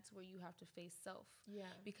up, and that's where you have to face self.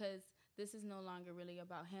 Yeah. Because this is no longer really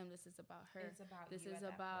about him. This is about her. It's about this you is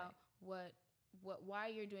at about why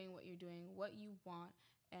you're doing what you're doing, what you want,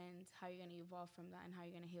 and how you're gonna evolve from that, and how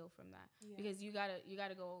you're gonna heal from that. Yeah. Because you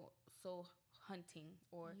gotta go soul hunting,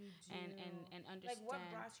 or and understand, like, what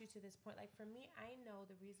brought you to this point. Like, for me, I know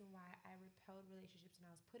the reason why I repelled relationships and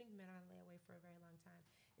I was putting men on layaway for a very long time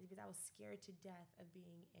is because I was scared to death of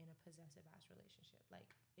being in a possessive ass relationship.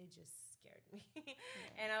 Like, it just scared me.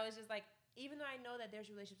 And I was just like, even though I know that there's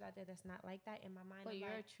relationships out there that's not like that, in my mind, but I'm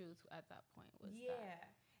your like, truth at that point was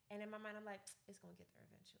that. And in my mind, I'm like, it's going to get there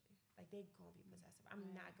eventually. Like, they going to be possessive. I'm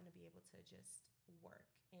not going to be able to just work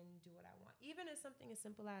and do what I want. Even as something as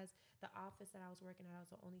simple as the office that I was working at, I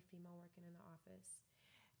was the only female working in the office.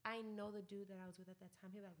 I know the dude that I was with at that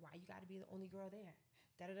time, he was like, why you got to be the only girl there?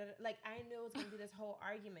 Da-da-da-da. Like, I knew it was going to be this whole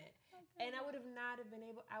argument. And I would have not have been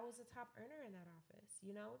able, I was a top earner in that office,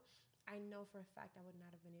 you know? I know for a fact I would not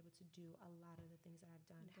have been able to do a lot of the things that I've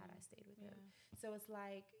done had I stayed with him. So it's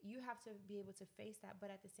like, you have to be able to face that. But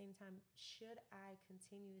at the same time, should I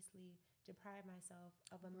continuously deprive myself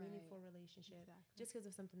of a meaningful relationship just because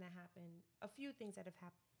of something that happened, a few things that have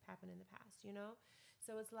happened in the past, you know?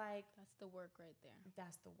 So it's like, that's the work right there.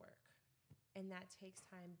 That's the work. And that takes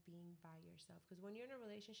time being by yourself. Because when you're in a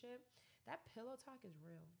relationship, that pillow talk is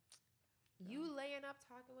real. You laying up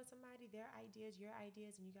talking with somebody, their ideas, your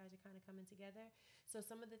ideas, and you guys are kind of coming together. So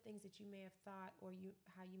some of the things that you may have thought, or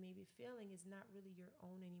how you may be feeling, is not really your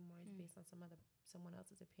own anymore. It's based on someone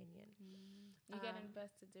else's opinion. You get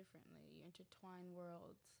invested differently. You intertwine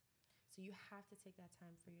worlds. So you have to take that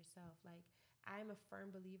time for yourself. Like, I'm a firm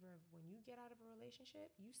believer of when you get out of a relationship,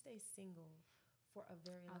 you stay single for a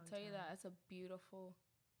very long time. I'll tell you that. That's a beautiful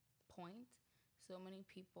point. So many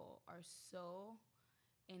people are so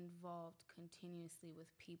involved continuously with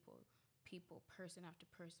people, person after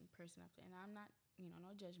person after, and I'm not,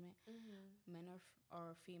 no judgment, men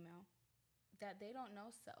or female, that they don't know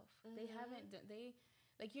self. They haven't,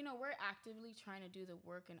 we're actively trying to do the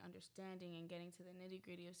work and understanding and getting to the nitty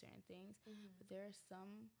gritty of certain things, but there are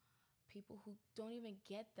some people who don't even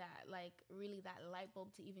get that, like, really that light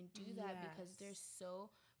bulb to even do that, because they're so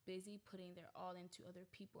busy putting their all into other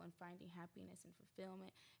people and finding happiness and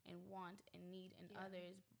fulfillment and want and need in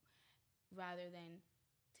others, rather than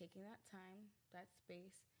taking that time, that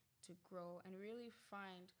space to grow and really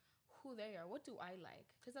find who they are. What do I like?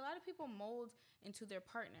 Because a lot of people mold into their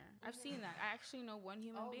partner. I've seen that. I actually know one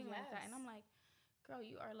human being like that, and I'm like, girl,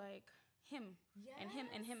 you are like him and him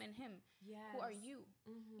and him and him. Who are you?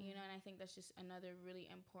 And I think that's just another really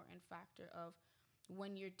important factor of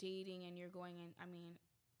when you're dating and you're going in. I mean,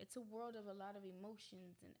 it's a world of a lot of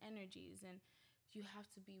emotions and energies, and you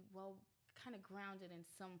have to be kind of grounded in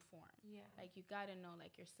some form. Like, you got to know,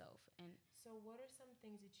 like, yourself. And so what are some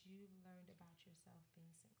things that you've learned about yourself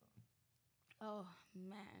being single? Oh,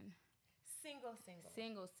 man. Single.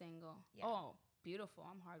 Yeah. Oh, beautiful.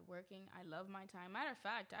 I'm hardworking. I love my time. Matter of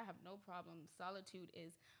fact, I have no problem. Solitude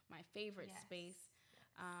is my favorite space.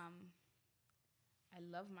 I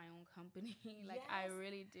love my own company. I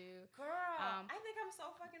really do. Girl, I think I'm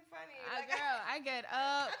so fucking funny. I get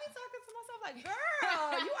up. I be talking to myself like,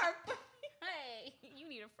 girl, you are funny. Hey, you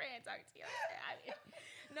need a friend talking to you.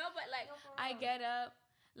 I get up.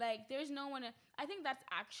 Like, there's no one. I think that's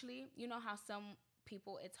actually, how some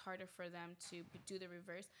people, it's harder for them to do the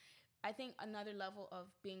reverse. I think another level of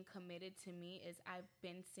being committed to me is I've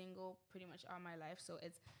been single pretty much all my life. So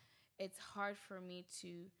it's hard for me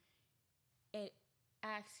to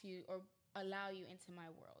ask you or allow you into my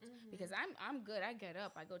world, because I'm good. I get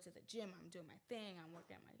up, I go to the gym, I'm doing my thing, I'm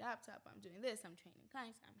working on my laptop, I'm doing this, I'm training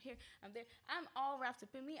clients, I'm here, I'm there, I'm all wrapped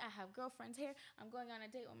up in me. I have girlfriends here, I'm going on a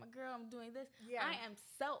date with my girl, I'm doing this. I am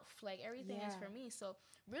self, like, everything is for me. So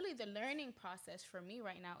really the learning process for me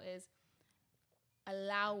right now is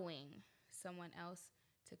allowing someone else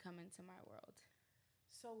to come into my world.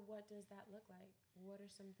 So what does that look like? What are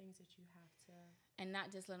some things that you have to... And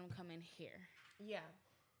not just let them come in here. Yeah.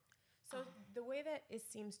 So the way that it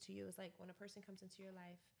seems to you is like when a person comes into your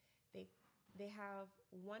life, they have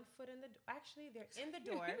one foot in the door. Actually, they're in the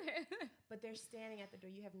door, but they're standing at the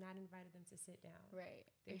door. You have not invited them to sit down. Right.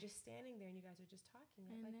 They're just standing there, and you guys are just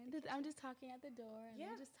talking. And I'm just talking at the door, and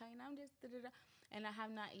I'm just talking. I'm just da-da-da. And I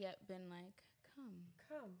have not yet been like,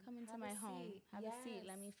 come into my home, have a seat,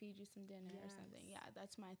 let me feed you some dinner or something. Yeah,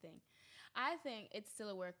 that's my thing. I think it's still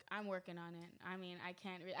a work. I'm working on it. I mean,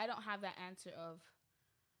 I don't have that answer of,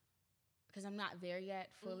 because I'm not there yet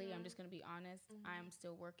fully. I'm just going to be honest. I'm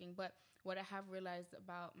still working. But what I have realized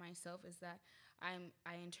about myself is that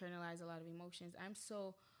I internalize a lot of emotions. I'm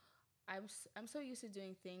so used to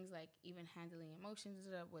doing things like even handling emotions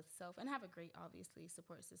with self, and have a great, obviously,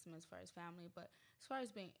 support system as far as family. But as far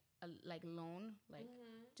as being like alone, like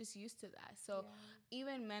just used to that. So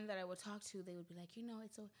even men that I would talk to, they would be like,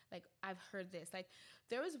 it's so, like, I've heard this. Like,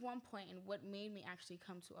 there was one point, and what made me actually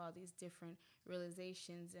come to all these different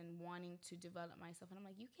realizations and wanting to develop myself. And I'm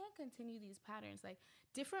like, you can't continue these patterns. Like,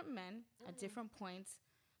 different men at different points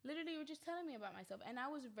literally were just telling me about myself. And I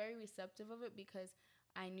was very receptive of it because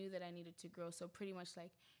I knew that I needed to grow. So pretty much,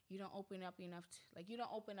 like, you don't open up enough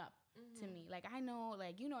to me. Like, I know,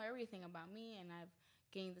 like, you know everything about me, and I've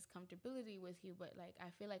gained this comfortability with you, but, like,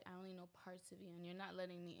 I feel like I only know parts of you, and you're not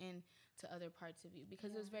letting me in to other parts of you,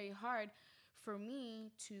 because it was very hard for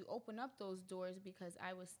me to open up those doors because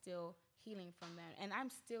I was still healing from that, and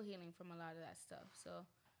I'm still healing from a lot of that stuff. So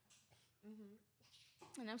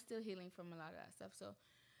and I'm still healing from a lot of that stuff. So,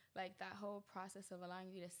 like, that whole process of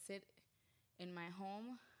allowing you to sit in my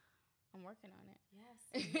home, I'm working on it.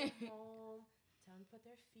 Yes, in your home. Tell them to put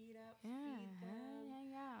their feet up, feed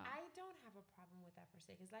them. Yeah. I don't have a problem with that per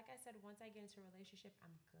se, because like I said, once I get into a relationship,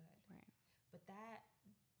 I'm good. Right. But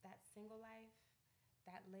that single life,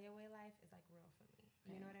 that layaway life is like real for me.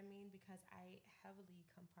 You know what I mean? Because I heavily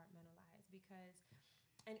compartmentalize.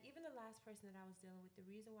 And even the last person that I was dealing with, the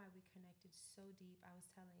reason why we connected so deep, I was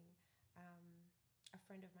telling a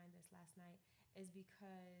friend of mine this last night, is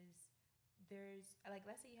because there's, like,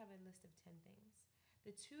 let's say you have a list of 10 things.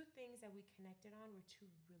 The 2 things that we connected on were 2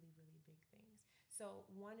 really, really big things. So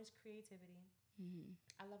one is creativity.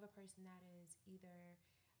 I love a person that is either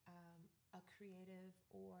a creative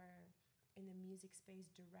or in the music space,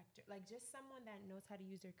 director, like just someone that knows how to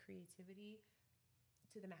use their creativity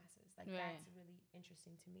to the masses. Like, that's really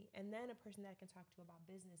interesting to me. And then a person that I can talk to about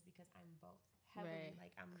business, because I'm both heavily,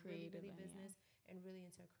 like, I'm creative, really business and really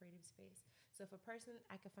into a creative space. So if a person,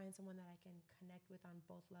 I could find someone that I can connect with on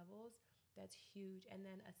both levels, that's huge. And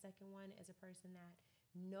then a second one is a person that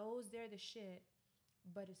knows they're the shit,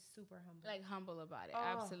 but is super humble. Like, humble about it.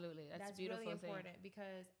 Absolutely. That's beautiful really important,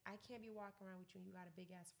 because I can't be walking around with you and you got a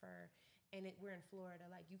big ass fur and we're in Florida.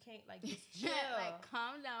 Like, you can't, like, just chill. Like,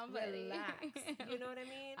 calm down, buddy. Relax. You know what I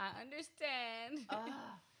mean? I understand.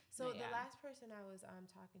 So the last person I was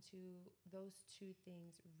talking to, those 2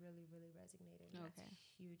 things really, really resonated. And that's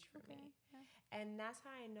huge for me. Yeah. And that's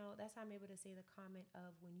how I know, that's how I'm able to say the comment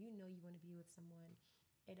of, when you know you want to be with someone,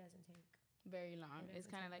 it doesn't take very long. It's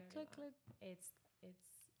kind of like click, click. It's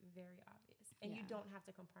very obvious. And you don't have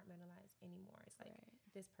to compartmentalize anymore. It's like,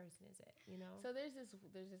 this person is it, you know? So there's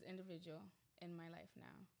this individual in my life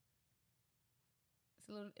now.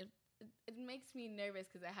 It's a little, it makes me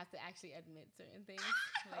nervous because I have to actually admit certain things,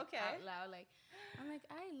 like, out loud. Like, I'm like,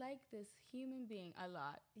 I like this human being a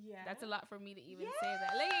lot. Yeah. That's a lot for me to even say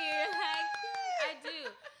that. Like, I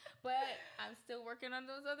do. But I'm still working on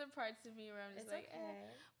those other parts of me where I'm just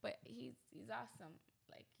But he's awesome.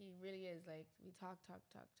 Like, he really is. Like, we talk. But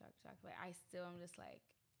I'm just like,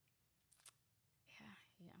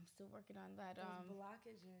 I'm still working on that. Those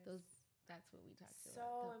blockages. That's what we talked about.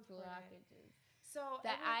 So important. Blockages. So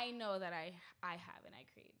that I know that I have and I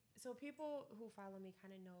create. So people who follow me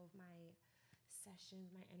kind of know of my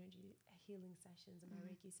sessions, my energy healing sessions, and my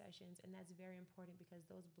Reiki sessions, and that's very important, because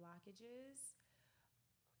those blockages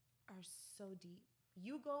are so deep.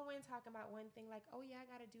 You go in talking about one thing, like, oh yeah, I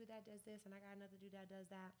got to do that does this, and I got another dude that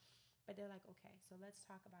does that, but they're like, okay, so let's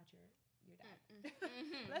talk about your dad.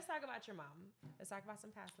 Let's talk about your mom. Let's talk about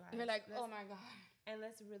some past lives. You're like, oh my God. And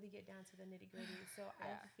let's really get down to the nitty gritty. So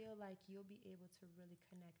I feel like you'll be able to really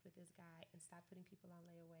connect with this guy and stop putting people on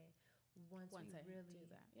layaway once we really do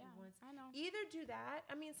that. Yeah, I know. Either do that.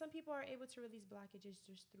 I mean, some people are able to release blockages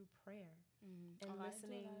just through prayer and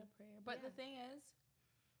listening. I do a lot of prayer. But the thing is,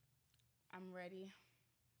 I'm ready.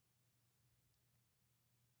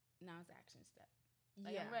 Now it's action step.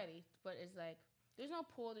 Like, I'm ready, but it's like, there's no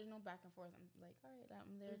pull, there's no back and forth. I'm like, all right,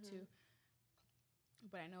 I'm there too.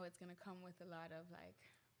 But I know it's going to come with a lot of, like...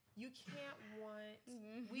 You can't want...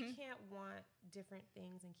 We can't want different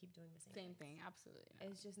things and keep doing the same thing. Absolutely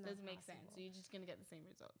not. It's just not doesn't make possible. sense. You're just going to get the same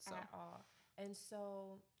results. So. At all. And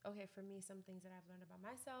so, okay, for me, some things that I've learned about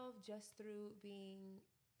myself just through being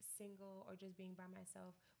single or just being by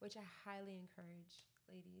myself, which I highly encourage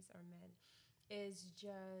ladies or men, is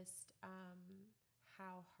just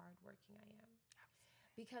how hardworking I am.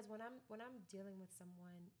 Because when I'm dealing with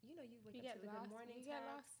someone, you wake up to the lost, good morning you text.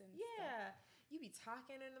 get lost in Yeah. stuff. You be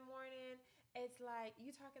talking in the morning. It's like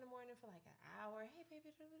you talk in the morning for like an hour. Hey,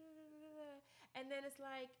 baby. And then it's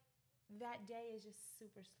like that day is just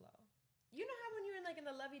super slow. You know how when you're in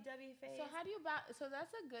the lovey-dovey phase? So how do you so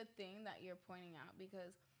that's a good thing that you're pointing out,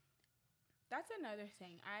 because that's another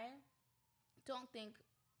thing. I don't think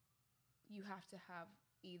you have to have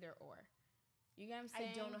either or. You get what I'm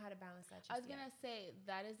saying? I don't know how to balance that just I was going to say,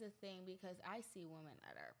 that is the thing, because I see women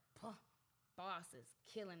that are bosses,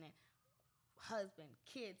 killing it, husband,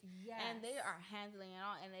 kids, and they are handling it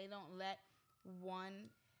all, and they don't let one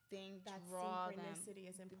thing draw them. That synchronicity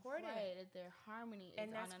is important. Right, their harmony is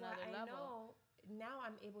on another level. And that's why I know, now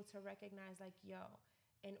I'm able to recognize,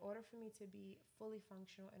 in order for me to be fully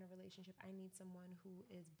functional in a relationship, I need someone who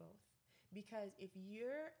is both. Because if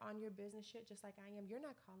you're on your business shit just like I am, you're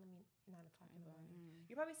not calling me 9 o'clock in the morning.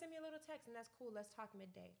 You probably send me a little text, and that's cool. Let's talk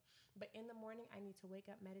midday. But in the morning, I need to wake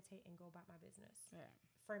up, meditate, and go about my business. Right.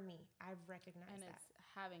 For me, I've recognized that. And it's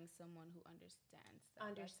having someone who understands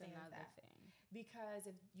that. That's another thing. Because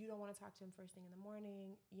if you don't want to talk to him first thing in the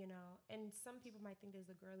morning, and some people might think this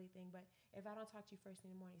is a girly thing, but if I don't talk to you first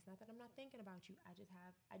thing in the morning, it's not that I'm not thinking about you. I just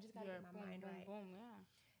got to get my mind right. Yeah.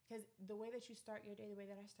 Because the way that you start your day, the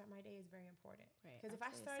way that I start my day is very important. Because if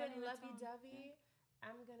I started lovey-dovey,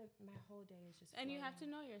 my whole day is just floating. And you have to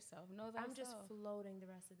know yourself. Know thyself. I'm just floating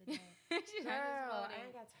the rest of the day. Girl, I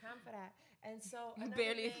ain't got time for that. And so you're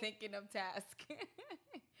barely thinking of tasks.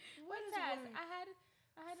 What task? I had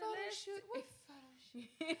photo shoot. What photo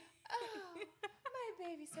shoot? Oh, my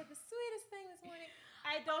baby said the sweetest thing this morning.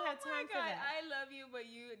 I don't have time for that. I love you, but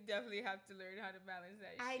you definitely have to learn how to balance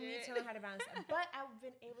that shit. I need to learn how to balance it. But I've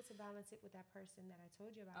been able to balance it with that person that I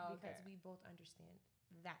told you about because we both understand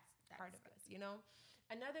that's part of us,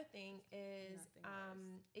 Another thing is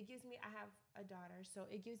it gives me, I have a daughter, so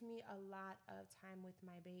it gives me a lot of time with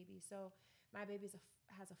my baby. So my baby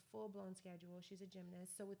has a full-blown schedule. She's a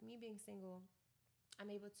gymnast. So with me being single,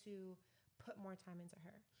 I'm able to put more time into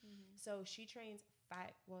her. Mm-hmm. So she trains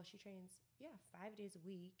 5 days a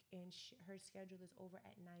week, and her schedule is over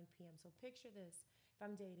at 9 p.m. So picture this. If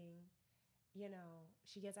I'm dating,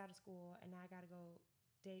 she gets out of school, and now I got to go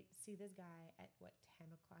see this guy at 10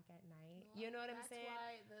 o'clock at night. Well, you know what I'm saying?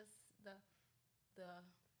 That's why the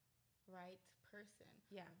right person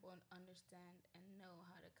will understand and know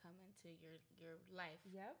how to come into your life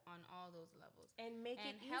on all those levels and make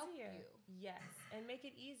it help easier. You. Yes, and make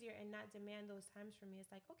it easier and not demand those times from me.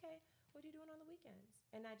 It's like, okay, what are you doing on the weekends?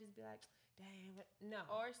 And I just be like, damn, no.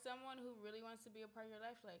 Or someone who really wants to be a part of your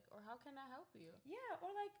life, or how can I help you? Yeah,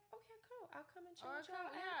 or okay, cool, I'll come and chill with you.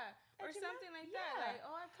 Or something like that.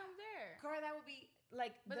 I'll come there. Girl, that would be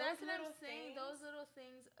but that's what I'm saying. Those little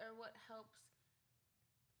things are what helps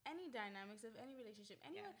any dynamics of any relationship.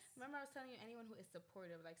 Anyone, remember I was telling you, anyone who is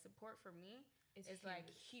supportive, support for me is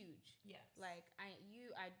huge. Yes.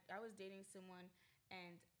 I was dating someone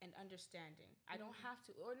and understanding. I don't have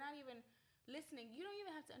to, or not even listening. You don't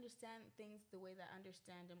even have to understand things the way that I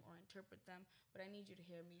understand them or interpret them, but I need you to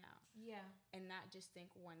hear me out. Yeah. And not just think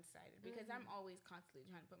one-sided, because I'm always constantly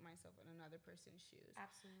trying to put myself in another person's shoes.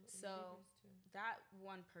 Absolutely. So that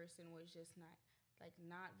one person was just not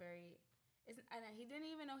very, and he didn't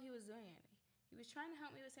even know he was doing it. He was trying to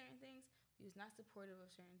help me with certain things. He was not supportive of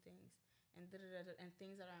certain things. And and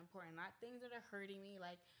things that are important, not things that are hurting me,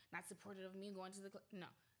 not supportive of me going to the club. No,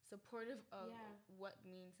 supportive of what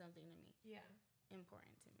means something to me. Yeah,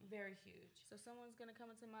 important to me. Very huge. So someone's gonna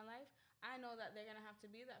come into my life. I know that they're gonna have to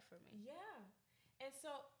be that for me. Yeah, and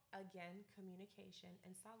so again, communication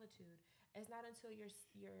and solitude. It's not until you're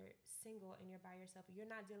single and you're by yourself, you're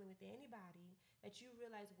not dealing with anybody, that you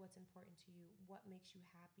realize what's important to you, what makes you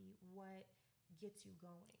happy, what gets you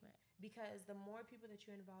going. Right. Because the more people that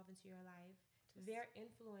you involve into your life, their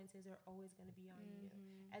influences are always going to be on you.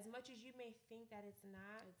 As much as you may think that it's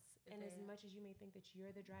not, as much as you may think that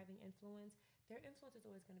you're the driving influence, their influence is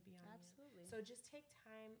always going to be on you. Absolutely. So just take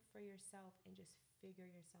time for yourself and just figure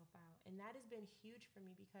yourself out. And that has been huge for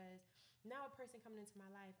me, because now a person coming into my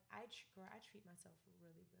life, I treat myself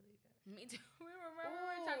really, really good. Me too. We were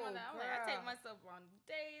talking about that. I take myself on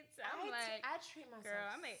dates. I treat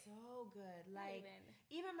myself so good.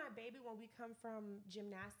 Even my baby, when we come from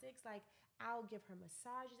gymnastics, I'll give her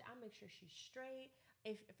massages. I'll make sure she's straight.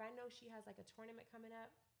 If I know she has a tournament coming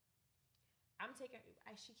up,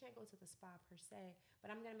 she can't go to the spa per se,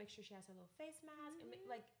 but I'm going to make sure she has her little face mask. And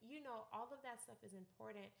all of that stuff is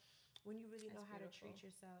important. when you really know That's how to beautiful. treat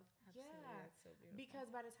yourself. Absolutely, Yeah, that's so beautiful. because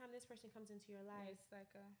by the time this person comes into your life, it's like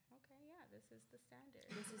okay, yeah, this is the standard.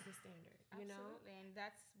 This is the standard, you know? Absolutely, and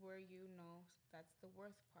that's where you know, that's the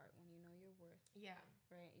worth part, when you know your worth. Yeah.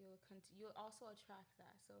 Right? You'll also attract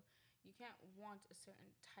that. So you can't want a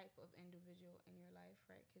certain type of individual in your life,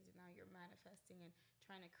 right? Because now you're manifesting and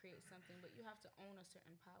trying to create something, but you have to own a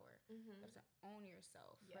certain power. You have to own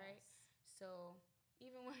yourself, right? So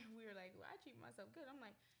even when we were like, well, I treat myself good, I'm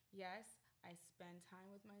like, yes, I spend time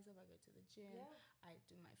with myself. I go to the gym. Yeah. I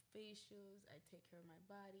do my facials. I take care of my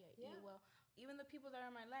body. I Yeah. eat well. Even the people that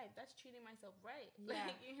are in my life, that's treating myself right. Yeah,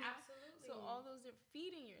 Like, you know? absolutely. So all those are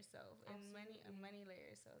feeding yourself in Absolutely. many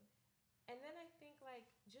layers. So, and then I think like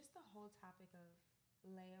just the whole topic of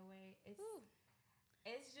layaway, Ooh.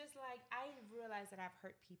 it's just like I realize that I've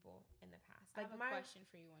hurt people in the past. Like I have a question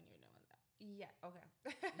for you when you're done with that. Yeah, okay.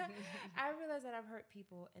 I realize that I've hurt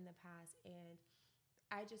people in the past, and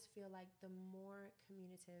I just feel like the more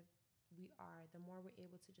communicative we are, the more we're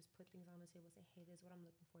able to just put things on the table and say, hey, this is what I'm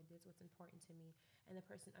looking for, this is what's important to me, and the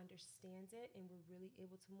person understands it, and we're really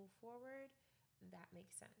able to move forward, that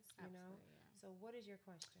makes sense, you Absolutely, know? yeah. So what is your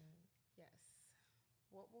question? Yes.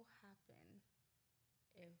 What will happen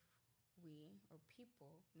if we, or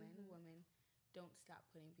people, men, women, don't stop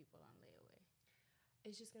putting people on layaway?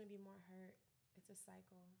 It's just going to be more hurt. It's a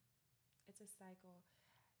cycle. It's a cycle.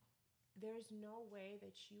 There's no way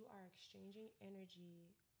that you are exchanging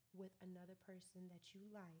energy with another person that you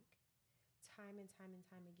like time and time and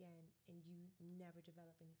time again, and you never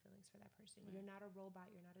develop any feelings for that person. Right. You're not a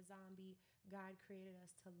robot. You're not a zombie. God created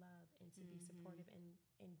us to love and to be supportive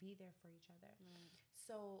and be there for each other. Right.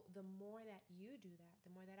 So the more that you do that,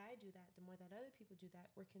 the more that I do that, the more that other people do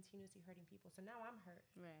that, we're continuously hurting people. So now I'm hurt.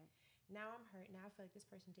 Right. Now I'm hurt. Now I feel like this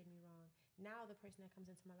person did me wrong. Now the person that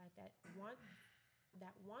comes into my life that wants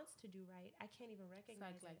to do right, I can't even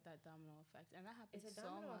recognize it's like that domino effect, and that happens. It's a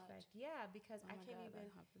domino effect, yeah. Because I can't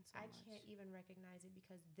even recognize it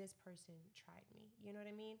because this person tried me. You know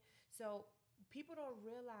what I mean? So people don't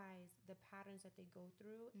realize the patterns that they go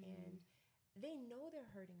through, and they know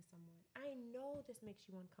they're hurting someone. I know this makes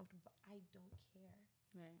you uncomfortable, but I don't care.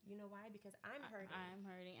 Right. You know why? Because I'm hurting. I'm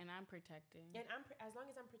hurting, and I'm protecting. And as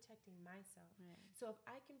long as I'm protecting myself. Right. So if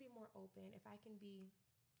I can be more open, if I can be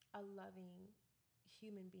a loving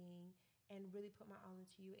human being and really put my all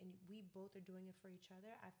into you, and we both are doing it for each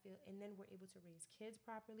other, I feel, and then we're able to raise kids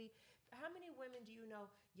properly. How many women do you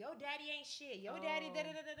know, yo daddy ain't shit, yo daddy da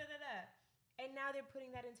da da da da da, and now they're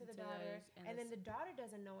putting that into the daughter, and then the daughter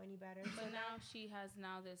doesn't know any better. So now she has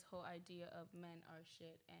this whole idea of men are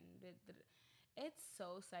shit, and it's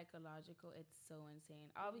so psychological. It's so insane.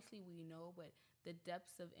 Obviously we know, but the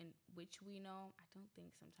depths of in which we know, I don't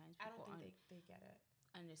think sometimes people they get it.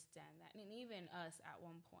 Understand that, and even us at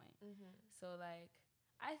one point. So like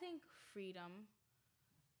I think freedom,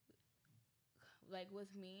 like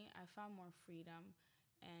with me, I found more freedom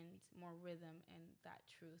and more rhythm in that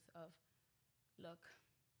truth of, look,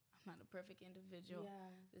 I'm not a perfect individual.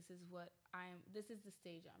 This is the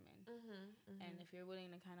stage I'm in. And if you're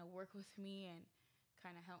willing to kind of work with me and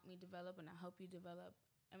kind of help me develop, and I'll help you develop,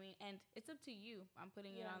 I mean, and it's up to you. I'm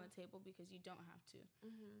putting it on the table because you don't have to,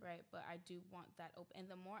 right? But I do want that open. And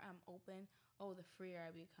the more I'm open, the freer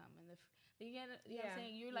I become. And you know what I'm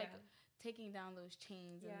saying? You're like taking down those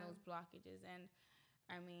chains and those blockages. And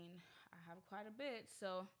I mean, I have quite a bit.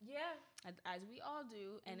 So as we all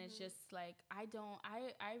do. And it's just like, I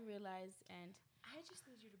realize, and I just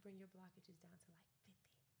need you to bring your blockages down to like 50,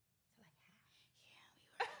 to like half. Yeah,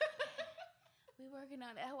 we working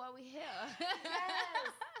on that while we here.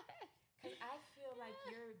 Yes. Because I feel like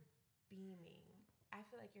you're beaming. I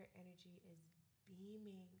feel like your energy is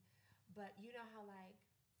beaming. But you know how like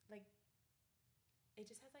it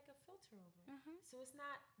just has like a filter over it. So it's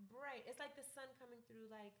not bright. It's like the sun coming through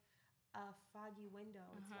like a foggy window.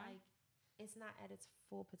 It's like it's not at its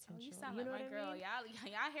full potential. You sound like my girl.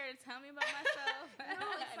 Y'all here to tell me about myself.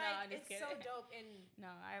 It's so dope. And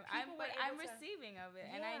I'm receiving of it,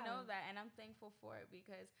 and I know that, and I'm thankful for it,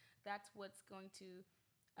 because that's what's going to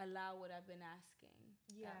allow what I've been asking.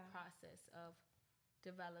 That process of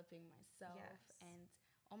developing myself, and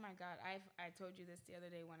oh my God, I told you this the other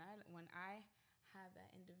day when I have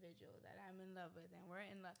that individual that I'm in love with and we're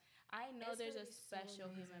in love, I know there's a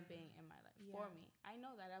special human being in my life for me. I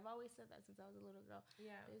know that. I've always said that since I was a little girl.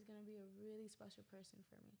 There's going to be a really special person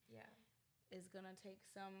for me. It's going to take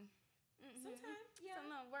some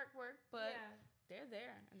work, but they're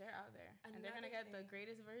there and they're out there. And they're going to get the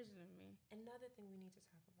greatest version of me. Another thing we need to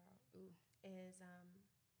talk about is,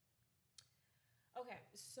 okay,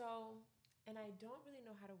 so... And I don't really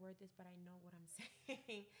know how to word this, but I know what I'm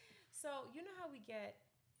saying. So you know how we get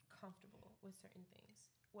comfortable with certain things,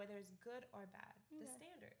 whether it's good or bad, the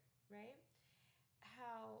standard, right?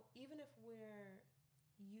 How even if we're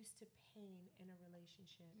used to pain in a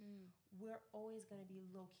relationship, we're always going to be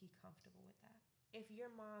low-key comfortable with that. If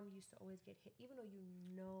your mom used to always get hit, even though you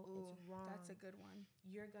know it's wrong, that's a good one.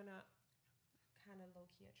 You're going to kind of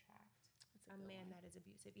low-key attract a man that is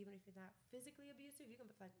abusive. Even if you're not physically abusive, you can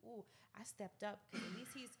be like, ooh, I stepped up because at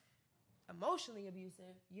least he's emotionally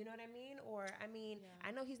abusive. You know what I mean? Or, I mean,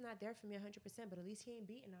 I know he's not there for me 100%, but at least he ain't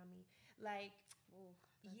beating on me. Like,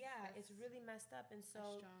 it's really messed up. And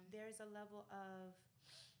so there's a level of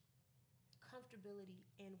comfortability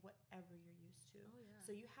in whatever you're used to.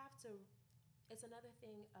 So you have to, it's another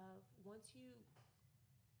thing of once you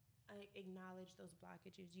acknowledge those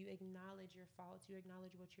blockages, you acknowledge your faults, you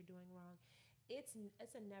acknowledge what you're doing wrong, it's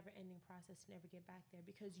a never-ending process to never get back there,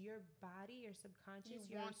 because your body, your subconscious,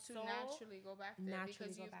 you want to naturally go back there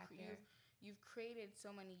because you've created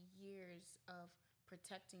so many years of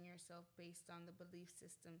protecting yourself based on the belief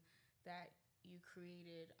system that you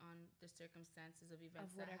created on the circumstances of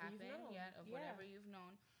events that happen, whatever you've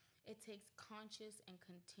known. It takes conscious and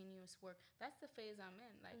continuous work. That's the phase I'm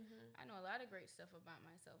in. Like, I know a lot of great stuff about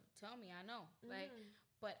myself. Tell me, I know. Like,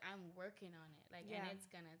 but I'm working on it. Like, and it's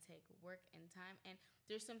gonna take work and time. And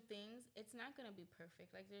there's some things, it's not gonna be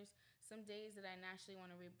perfect. Like, there's some days that I naturally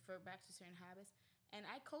want to revert back to certain habits, and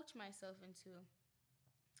I coach myself into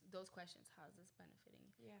those questions. How's this benefiting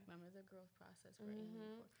you? Remember the growth process we're aiming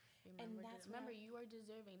for. Remember, you are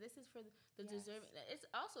deserving. This is for the deserving. It's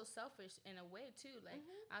also selfish in a way too. Like,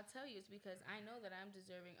 I'll tell you, it's because I know that I'm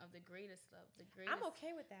deserving of the greatest love. I'm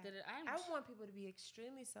okay with that. I want people to be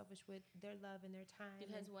extremely selfish with their love and their time,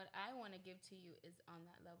 because what I want to give to you is on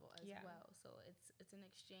that level as well. So it's an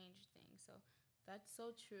exchange thing. So that's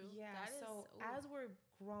so true. As we're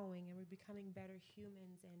growing and we're becoming better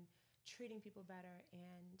humans and treating people better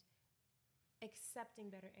and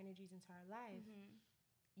accepting better energies into our life,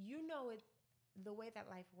 you know it. The way that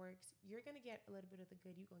life works, you're gonna get a little bit of the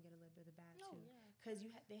good. You're gonna get a little bit of the bad too, because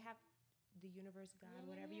they have the universe, God,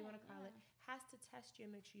 whatever you want to call it, has to test you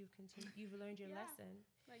and make sure you've learned your lesson.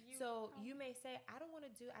 Like you may say, I don't want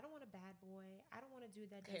a bad boy. I don't want to do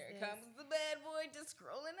that. Here comes the bad boy just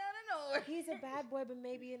scrolling out of nowhere. He's a bad boy, but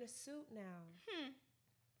maybe in a suit now.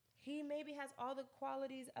 He maybe has all the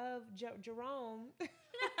qualities of Jerome,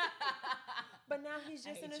 but now he's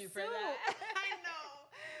just in a suit. I know,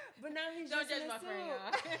 but now he's just in a suit. Don't judge my friend,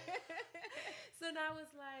 y'all. So now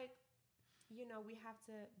it's like, we have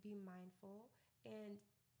to be mindful and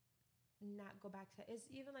not go back to. It's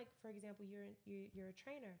even like, for example, you're a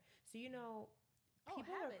trainer, so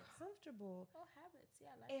people are comfortable. Habits,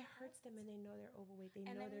 it hurts them, and they know they're overweight. They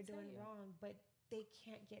know they're doing wrong, but they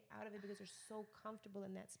can't get out of it because they're so comfortable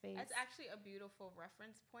in that space. That's actually a beautiful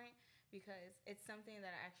reference point, because it's something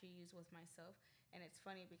that I actually use with myself. And it's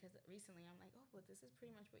funny because recently I'm like, but this is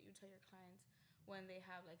pretty much what you tell your clients when they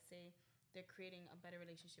have, like, say, they're creating a better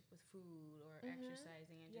relationship with food or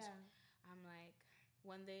exercising. And I'm like,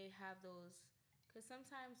 when they have those, because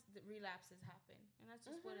sometimes the relapses happen, and that's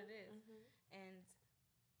just what it is. And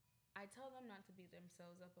I tell them not to beat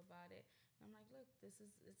themselves up about it. And I'm like, look,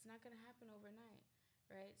 it's not going to happen overnight,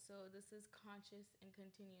 right? So this is conscious and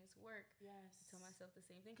continuous work. Yes. I tell myself the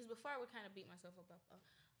same thing. Because before I would kind of beat myself up,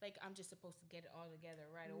 like I'm just supposed to get it all together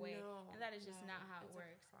right away. And that is just not how it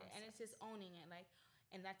works. And it's just owning it. Like,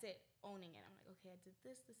 and that's it, owning it. I'm like, okay, I did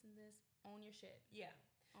this, and this. Own your shit. Yeah.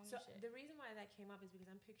 So the reason why that came up is because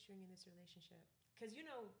I'm picturing in this relationship. Because,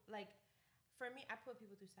 like, for me, I put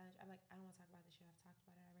people through silence. I'm like, I don't want to talk about this shit. I've talked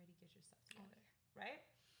about it already. Get your stuff together. Right?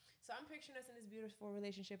 So I'm picturing us in this beautiful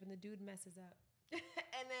relationship, and the dude messes up.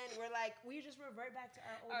 And then we're like, we just revert back to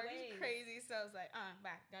our old ways. Crazy selves like,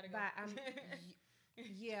 back, gotta go. But I'm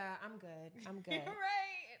good.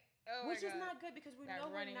 Right. Which is not good, because we know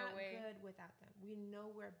we're not good without them. We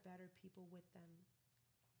know we're better people with them.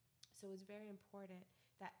 So it's very important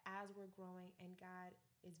that as we're growing and God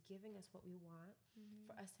is giving us what we want,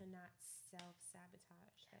 for us to not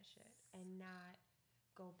self-sabotage that shit and not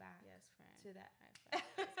go back to that.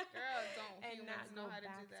 Girl, don't and not know how to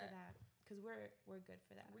do that. Because we're good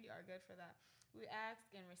for that. We are good for that. We ask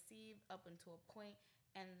and receive up until a point,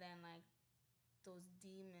 and then, like, those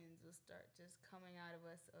demons will start just coming out of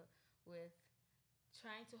us with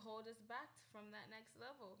trying to hold us back from that next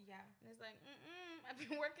level. Yeah. And it's like, I've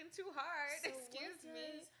been working too hard. So excuse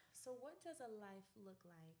me. So what does a life look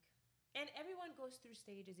like? And everyone goes through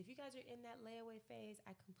stages. If you guys are in that layaway phase,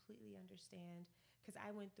 I completely understand, because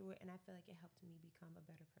I went through it, and I feel like it helped me become a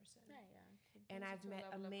better person. Yeah. And I've met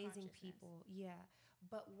amazing people. Yeah.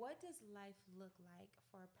 But what does life look like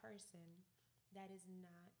for a person that is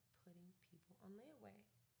not putting people on layaway?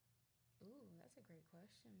 That's a great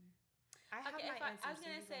question. I have my answer. I was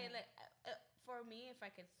gonna say, like, for me, if I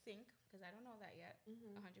could think, because I don't know that yet,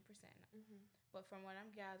 100%. But from what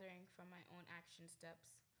I'm gathering from my own action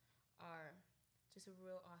steps, are just a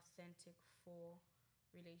real authentic, full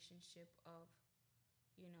relationship of,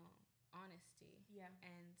 honesty. Yeah.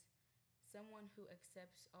 And someone who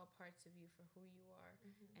accepts all parts of you for who you are,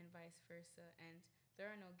 and vice versa. And there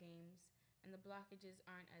are no games, and the blockages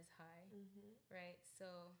aren't as high, right?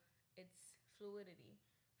 So it's fluidity.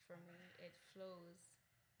 For me, it flows,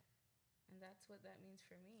 and that's what that means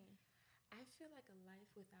for me. I feel like a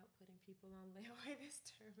life without putting people on layaway. This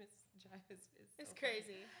term is it's so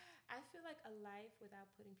crazy. Funny. I feel like a life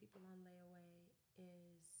without putting people on layaway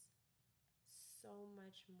is so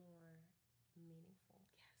much more meaningful.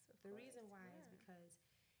 Yes, of course. The reason why is because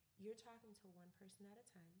you're talking to one person at a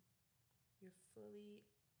time. You're fully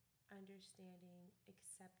understanding,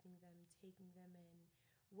 accepting them, taking them in.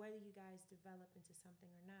 Whether you guys develop into something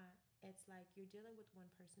or not, it's like you're dealing with one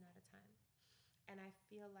person at a time. And I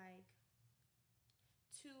feel like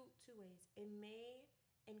two ways. It may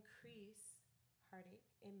increase heartache.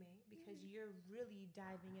 It may, because you're really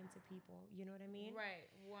diving into people. You know what I mean? Right.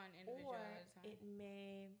 One individual at a time. Or it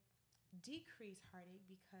may decrease heartache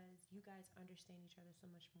because you guys understand each other so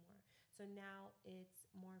much more. So now it's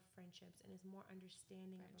more friendships and it's more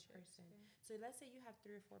understanding of a person. Yeah. So let's say you have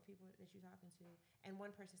 3 or 4 people that you're talking to, and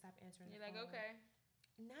one person stopped answering. You're the phone. Like, okay.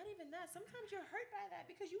 Not even that. Sometimes you're hurt by that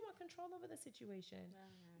because you want control over the situation.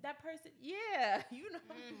 That person, you know,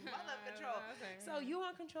 I love control. So you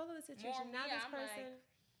want control of the situation. Now this person,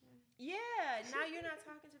 now you're not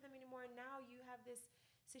talking to them anymore. Now you have this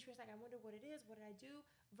situation like, I wonder what it is. What did I do?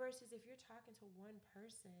 Versus if you're talking to one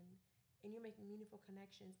person and you're making meaningful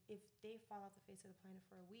connections, if they fall off the face of the planet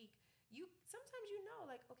for a week, sometimes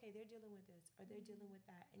like, okay, they're dealing with this or they're dealing with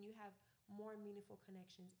that, and you have more meaningful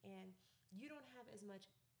connections and you don't have as much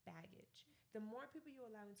baggage. The more people you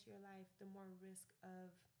allow into your life, the more risk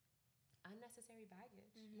of unnecessary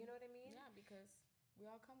baggage. You know what I mean? Yeah, because we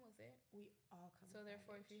all come with it. We all come with it. So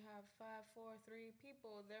therefore, if you have 5, 4, 3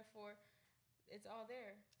 people, therefore it's all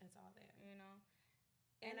there. It's all there.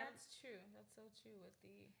 And that's true. That's so true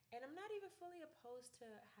And I'm not even fully opposed to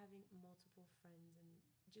having multiple friends and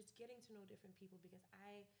just getting to know different people, because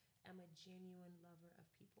I am a genuine lover of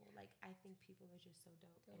people. Like, I think people are just so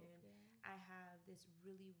dope. And I have this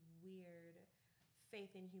really weird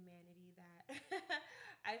faith in humanity that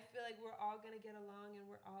I feel like we're all going to get along and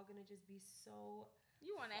we're all going to just be so...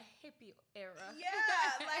 You want a hippie era.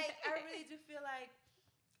 Yeah, like, I really do feel like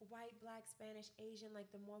white, black, Spanish, Asian, like,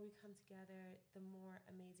 the more we come together, the more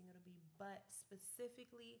amazing it'll be. But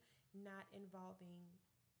specifically not involving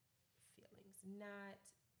feelings, not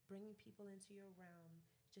bringing people into your realm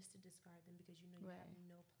just to discard them because you know you have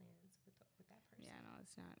no plans with that person. Yeah, no,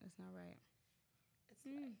 it's not right. It's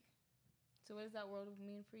like... So what does that world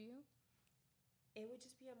mean for you? It would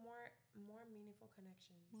just be a more meaningful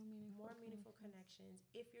connections. More meaningful connections.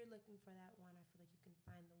 If you're looking for that one, I feel like you can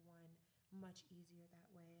find the one much easier that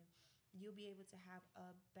way. You'll be able to have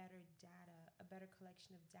a better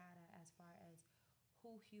collection of data as far as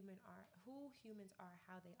who humans are,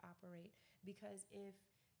 how they operate. Because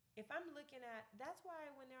if I'm looking at, that's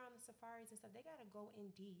why when they're on the safaris and stuff, they got to go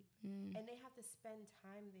in deep and they have to spend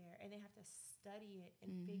time there and they have to study it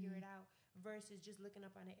and figure it out versus just looking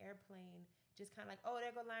up on an airplane, just kind of like, oh,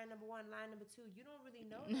 there go line number 1, line number 2. You don't really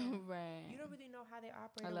know them. Right. You don't really know how they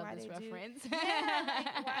operate. I love this reference.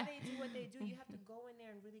 Like why they do what they do. You have to go in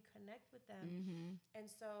there and really connect with them. And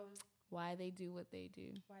so... Why they do what they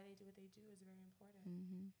do. Why they do what they do is very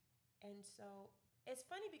important. And so it's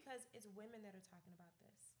funny because it's women that are talking about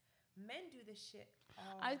this. Men do this shit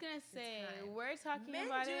all I was going to say, we're talking Men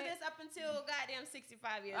about it. Men do this up until goddamn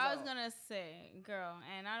 65 years old. I was going to say, girl,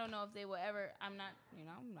 and I don't know if they will ever, I'm not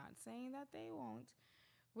saying that they won't.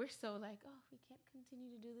 We're so like, oh, we can't continue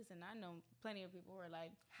to do this. And I know plenty of people who are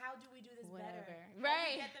like, how do we do this whatever. Better?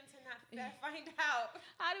 Right. How do we get them to not find out?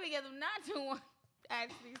 How do we get them not to want to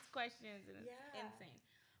ask these questions? And it's insane.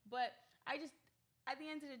 But at the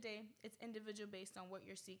end of the day, it's individual based on what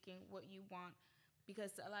you're seeking, what you want.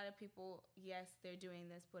 Because a lot of people, yes, they're doing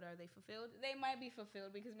this, but are they fulfilled? They might be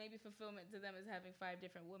fulfilled because maybe fulfillment to them is having 5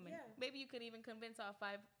 different women. Yeah. Maybe you could even convince all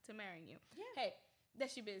 5 to marry you. Yeah. Hey,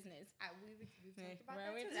 that's your business. We've talked about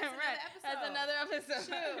that too. That's another episode.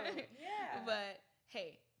 True. Yeah. But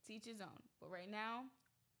hey, to each his own. But right now,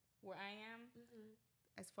 where I am,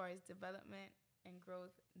 as far as development and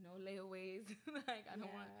growth, no layaways. Like I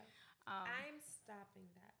don't want. I'm stopping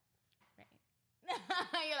that. Right.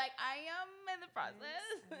 You're like, I am in the process.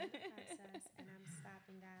 I'm in the process, and I'm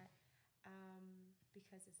stopping that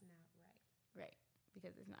because it's not right. Right,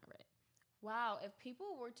 because it's not right. Wow, if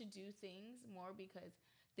people were to do things more because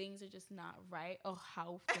things are just not right, or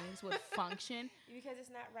how things would function. Because it's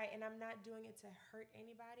not right, and I'm not doing it to hurt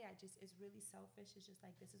anybody. It's really selfish. It's just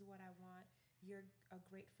like, this is what I want. You're a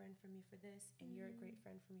great friend for me for this, and you're a great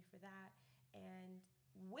friend for me for that. And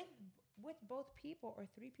with both people or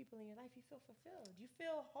three people in your life, you feel fulfilled. You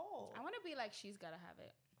feel whole. I want to be like She's Gotta Have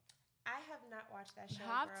It. I have not watched that show. You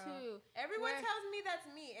have girl. to. Everyone tells me that's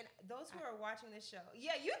me, and those who are watching this show,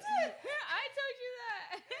 yeah, you did. I told you that.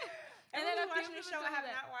 And then watching the show, I have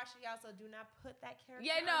not watched it, y'all. So do not put that character.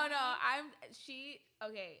 Yeah, no.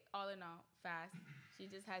 Okay. All in all, fast. She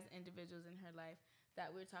just has individuals in her life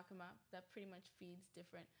that we're talking about that pretty much feeds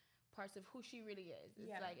different parts of who she really is.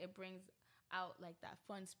 It's like it brings out like that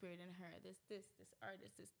fun spirit in her. This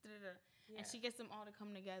artist, this and she gets them all to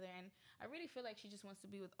come together. And I really feel like she just wants to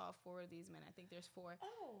be with all four of these men. I think there's 4.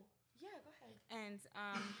 Oh, yeah, go ahead. And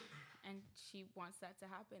she wants that to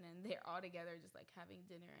happen, and they're all together just like having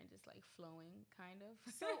dinner and just like flowing, kind of.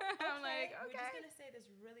 So I'm like, okay, we're just gonna say this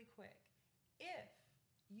really quick. If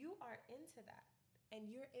you are into that and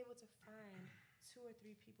you're able to find 2 or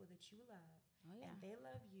 3 people that you love, and they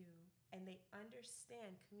love you, and they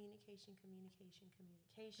understand communication.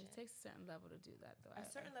 It takes a certain level to do that, though. A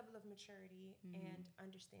certain level of maturity and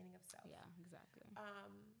understanding of self. Yeah, exactly.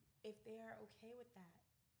 If they are okay with that,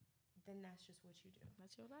 then that's just what you do.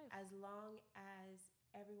 That's your life. As long as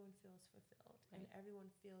everyone feels fulfilled and everyone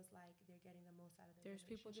feels like they're getting the most out of their relationship.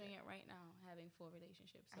 There's people doing it right now, having full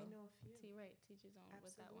relationships. So I know a few. Right, teach his own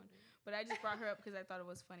with that one. But I just brought her up because I thought it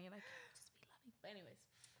was funny. Like, just be loving. But anyways.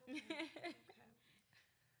 Okay.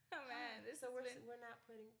 Oh man, so you're not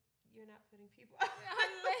putting people. No.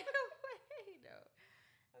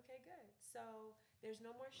 Okay, good. So there's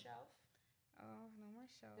no more shelf. Oh, no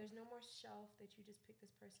more shelf. There's no more shelf that you just pick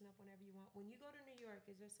this person up whenever you want. When you go to New York,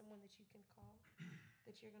 is there someone that you can call,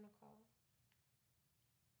 that you're going to call?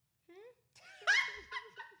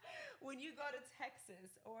 When you go to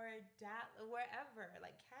Texas or Dallas, wherever,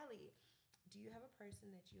 like Cali, do you have a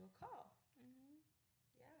person that you'll call? Mm-hmm.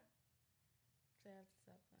 Yeah. So I have to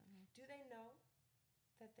stop that. Huh? Do they know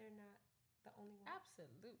that they're not the only one?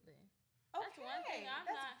 Absolutely. Okay, that's one thing.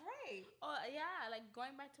 That's great. Oh, yeah. Like,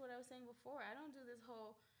 going back to what I was saying before, I don't do this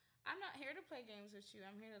whole, I'm not here to play games with you.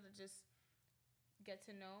 I'm here to just get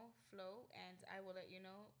to know, flow, and I will let you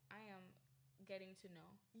know I am getting to know.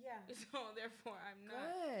 Yeah. So, therefore, I'm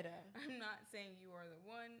not saying you are the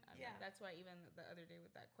one. That's why even the other day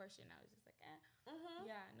with that question, I was just like,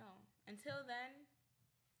 yeah, no. Until then,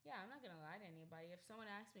 yeah, I'm not going to lie to anybody. If someone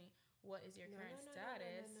asks me, what is your current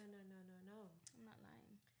status? No. I'm not lying.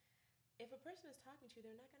 If a person is talking to you,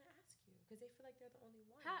 they're not going to ask you because they feel like they're the only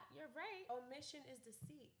one. You're right. Omission is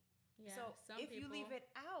deceit. Yeah, so if you leave it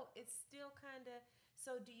out, it's still kind of...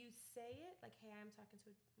 So do you say it? Like, hey, I'm talking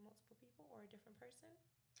to multiple people or a different person?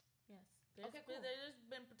 Yes. Cool. There's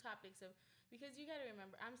been topics of... Because you got to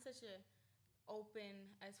remember, I'm such a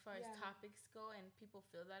open as far as topics go, and people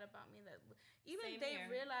feel that about me, that even they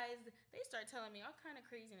realize, they start telling me all kind of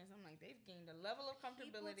craziness. I'm like, they've gained a level of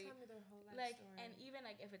comfortability. People tell me their whole life story. And even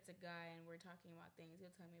like if it's a guy and we're talking about things,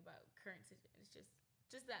 he'll tell me about current situations. It's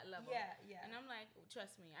just that level. Yeah. And I'm like,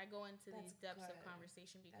 trust me, I go into these depths of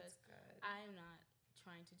conversation because I'm not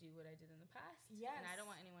trying to do what I did in the past. Yes. And I don't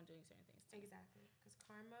want anyone doing certain things to me. Exactly. Because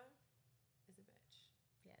karma is a bitch.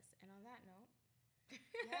 Yes. And on that note,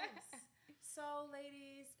 yes. So,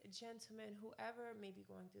 ladies, gentlemen, whoever may be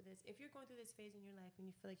going through this, if you're going through this phase in your life and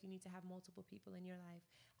you feel like you need to have multiple people in your life,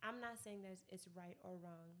 I'm not saying it's right or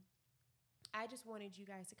wrong. I just wanted you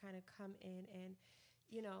guys to kind of come in and,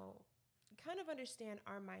 kind of understand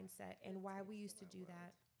our mindset and why we used to do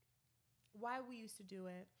that, why we used to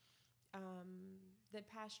do it, the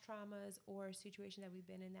past traumas or situations that we've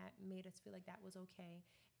been in that made us feel like that was okay,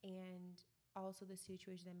 and also the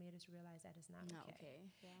situation that made us realize that it's not okay.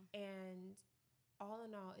 Yeah. And all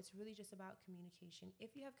in all, it's really just about communication.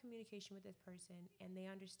 If you have communication with this person and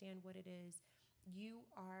they understand what it is, you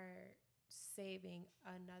are saving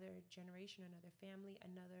another generation, another family,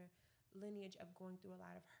 another lineage of going through a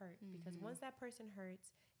lot of hurt. Because once that person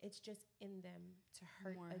hurts, it's just in them to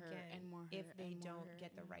hurt again if they don't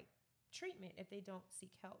get the right treatment, if they don't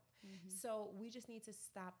seek help. So we just need to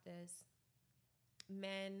stop this.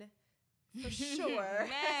 Men, for sure.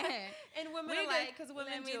 Man. And women alike, because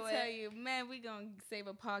women do it. Let me tell you, man, we going to save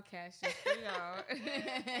a podcast just for y'all.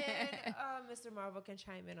 And Mr. Marvel can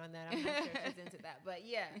chime in on that. I'm not sure if he's into that. But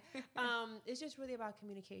yeah, it's just really about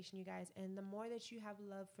communication, you guys. And the more that you have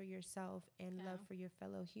love for yourself and love for your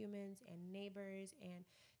fellow humans and neighbors and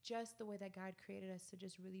just the way that God created us to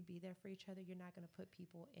just really be there for each other. You're not going to put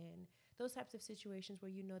people in those types of situations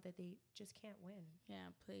where you know that they just can't win.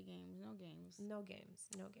 Yeah, play games. No games. No games.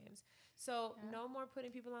 No games. So no more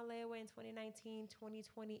putting people on layaway in 2019,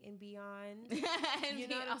 2020, and beyond. And you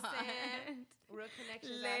know beyond. what I'm saying? Real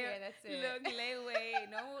connections out here. That's it. Look, layaway.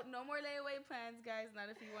 No more layaway plans, guys.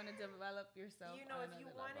 Not if you want to develop yourself. You know, if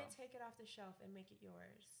you want it, take it off the shelf and make it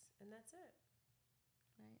yours. And that's it.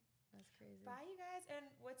 Right. That's crazy. Bye, you guys. And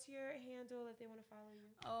what's your handle if they want to follow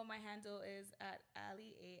you? Oh, my handle is at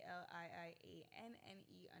Allie, ALIIANNE _.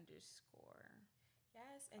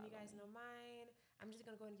 Yes, and you guys know mine. I'm just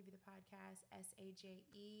going to go ahead and give you the podcast,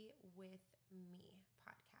 SAJE with me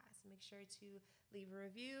podcast. Make sure to leave a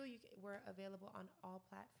review. We're available on all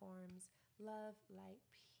platforms. Love, light,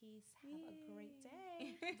 peace. Have a great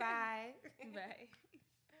day. Bye. Bye.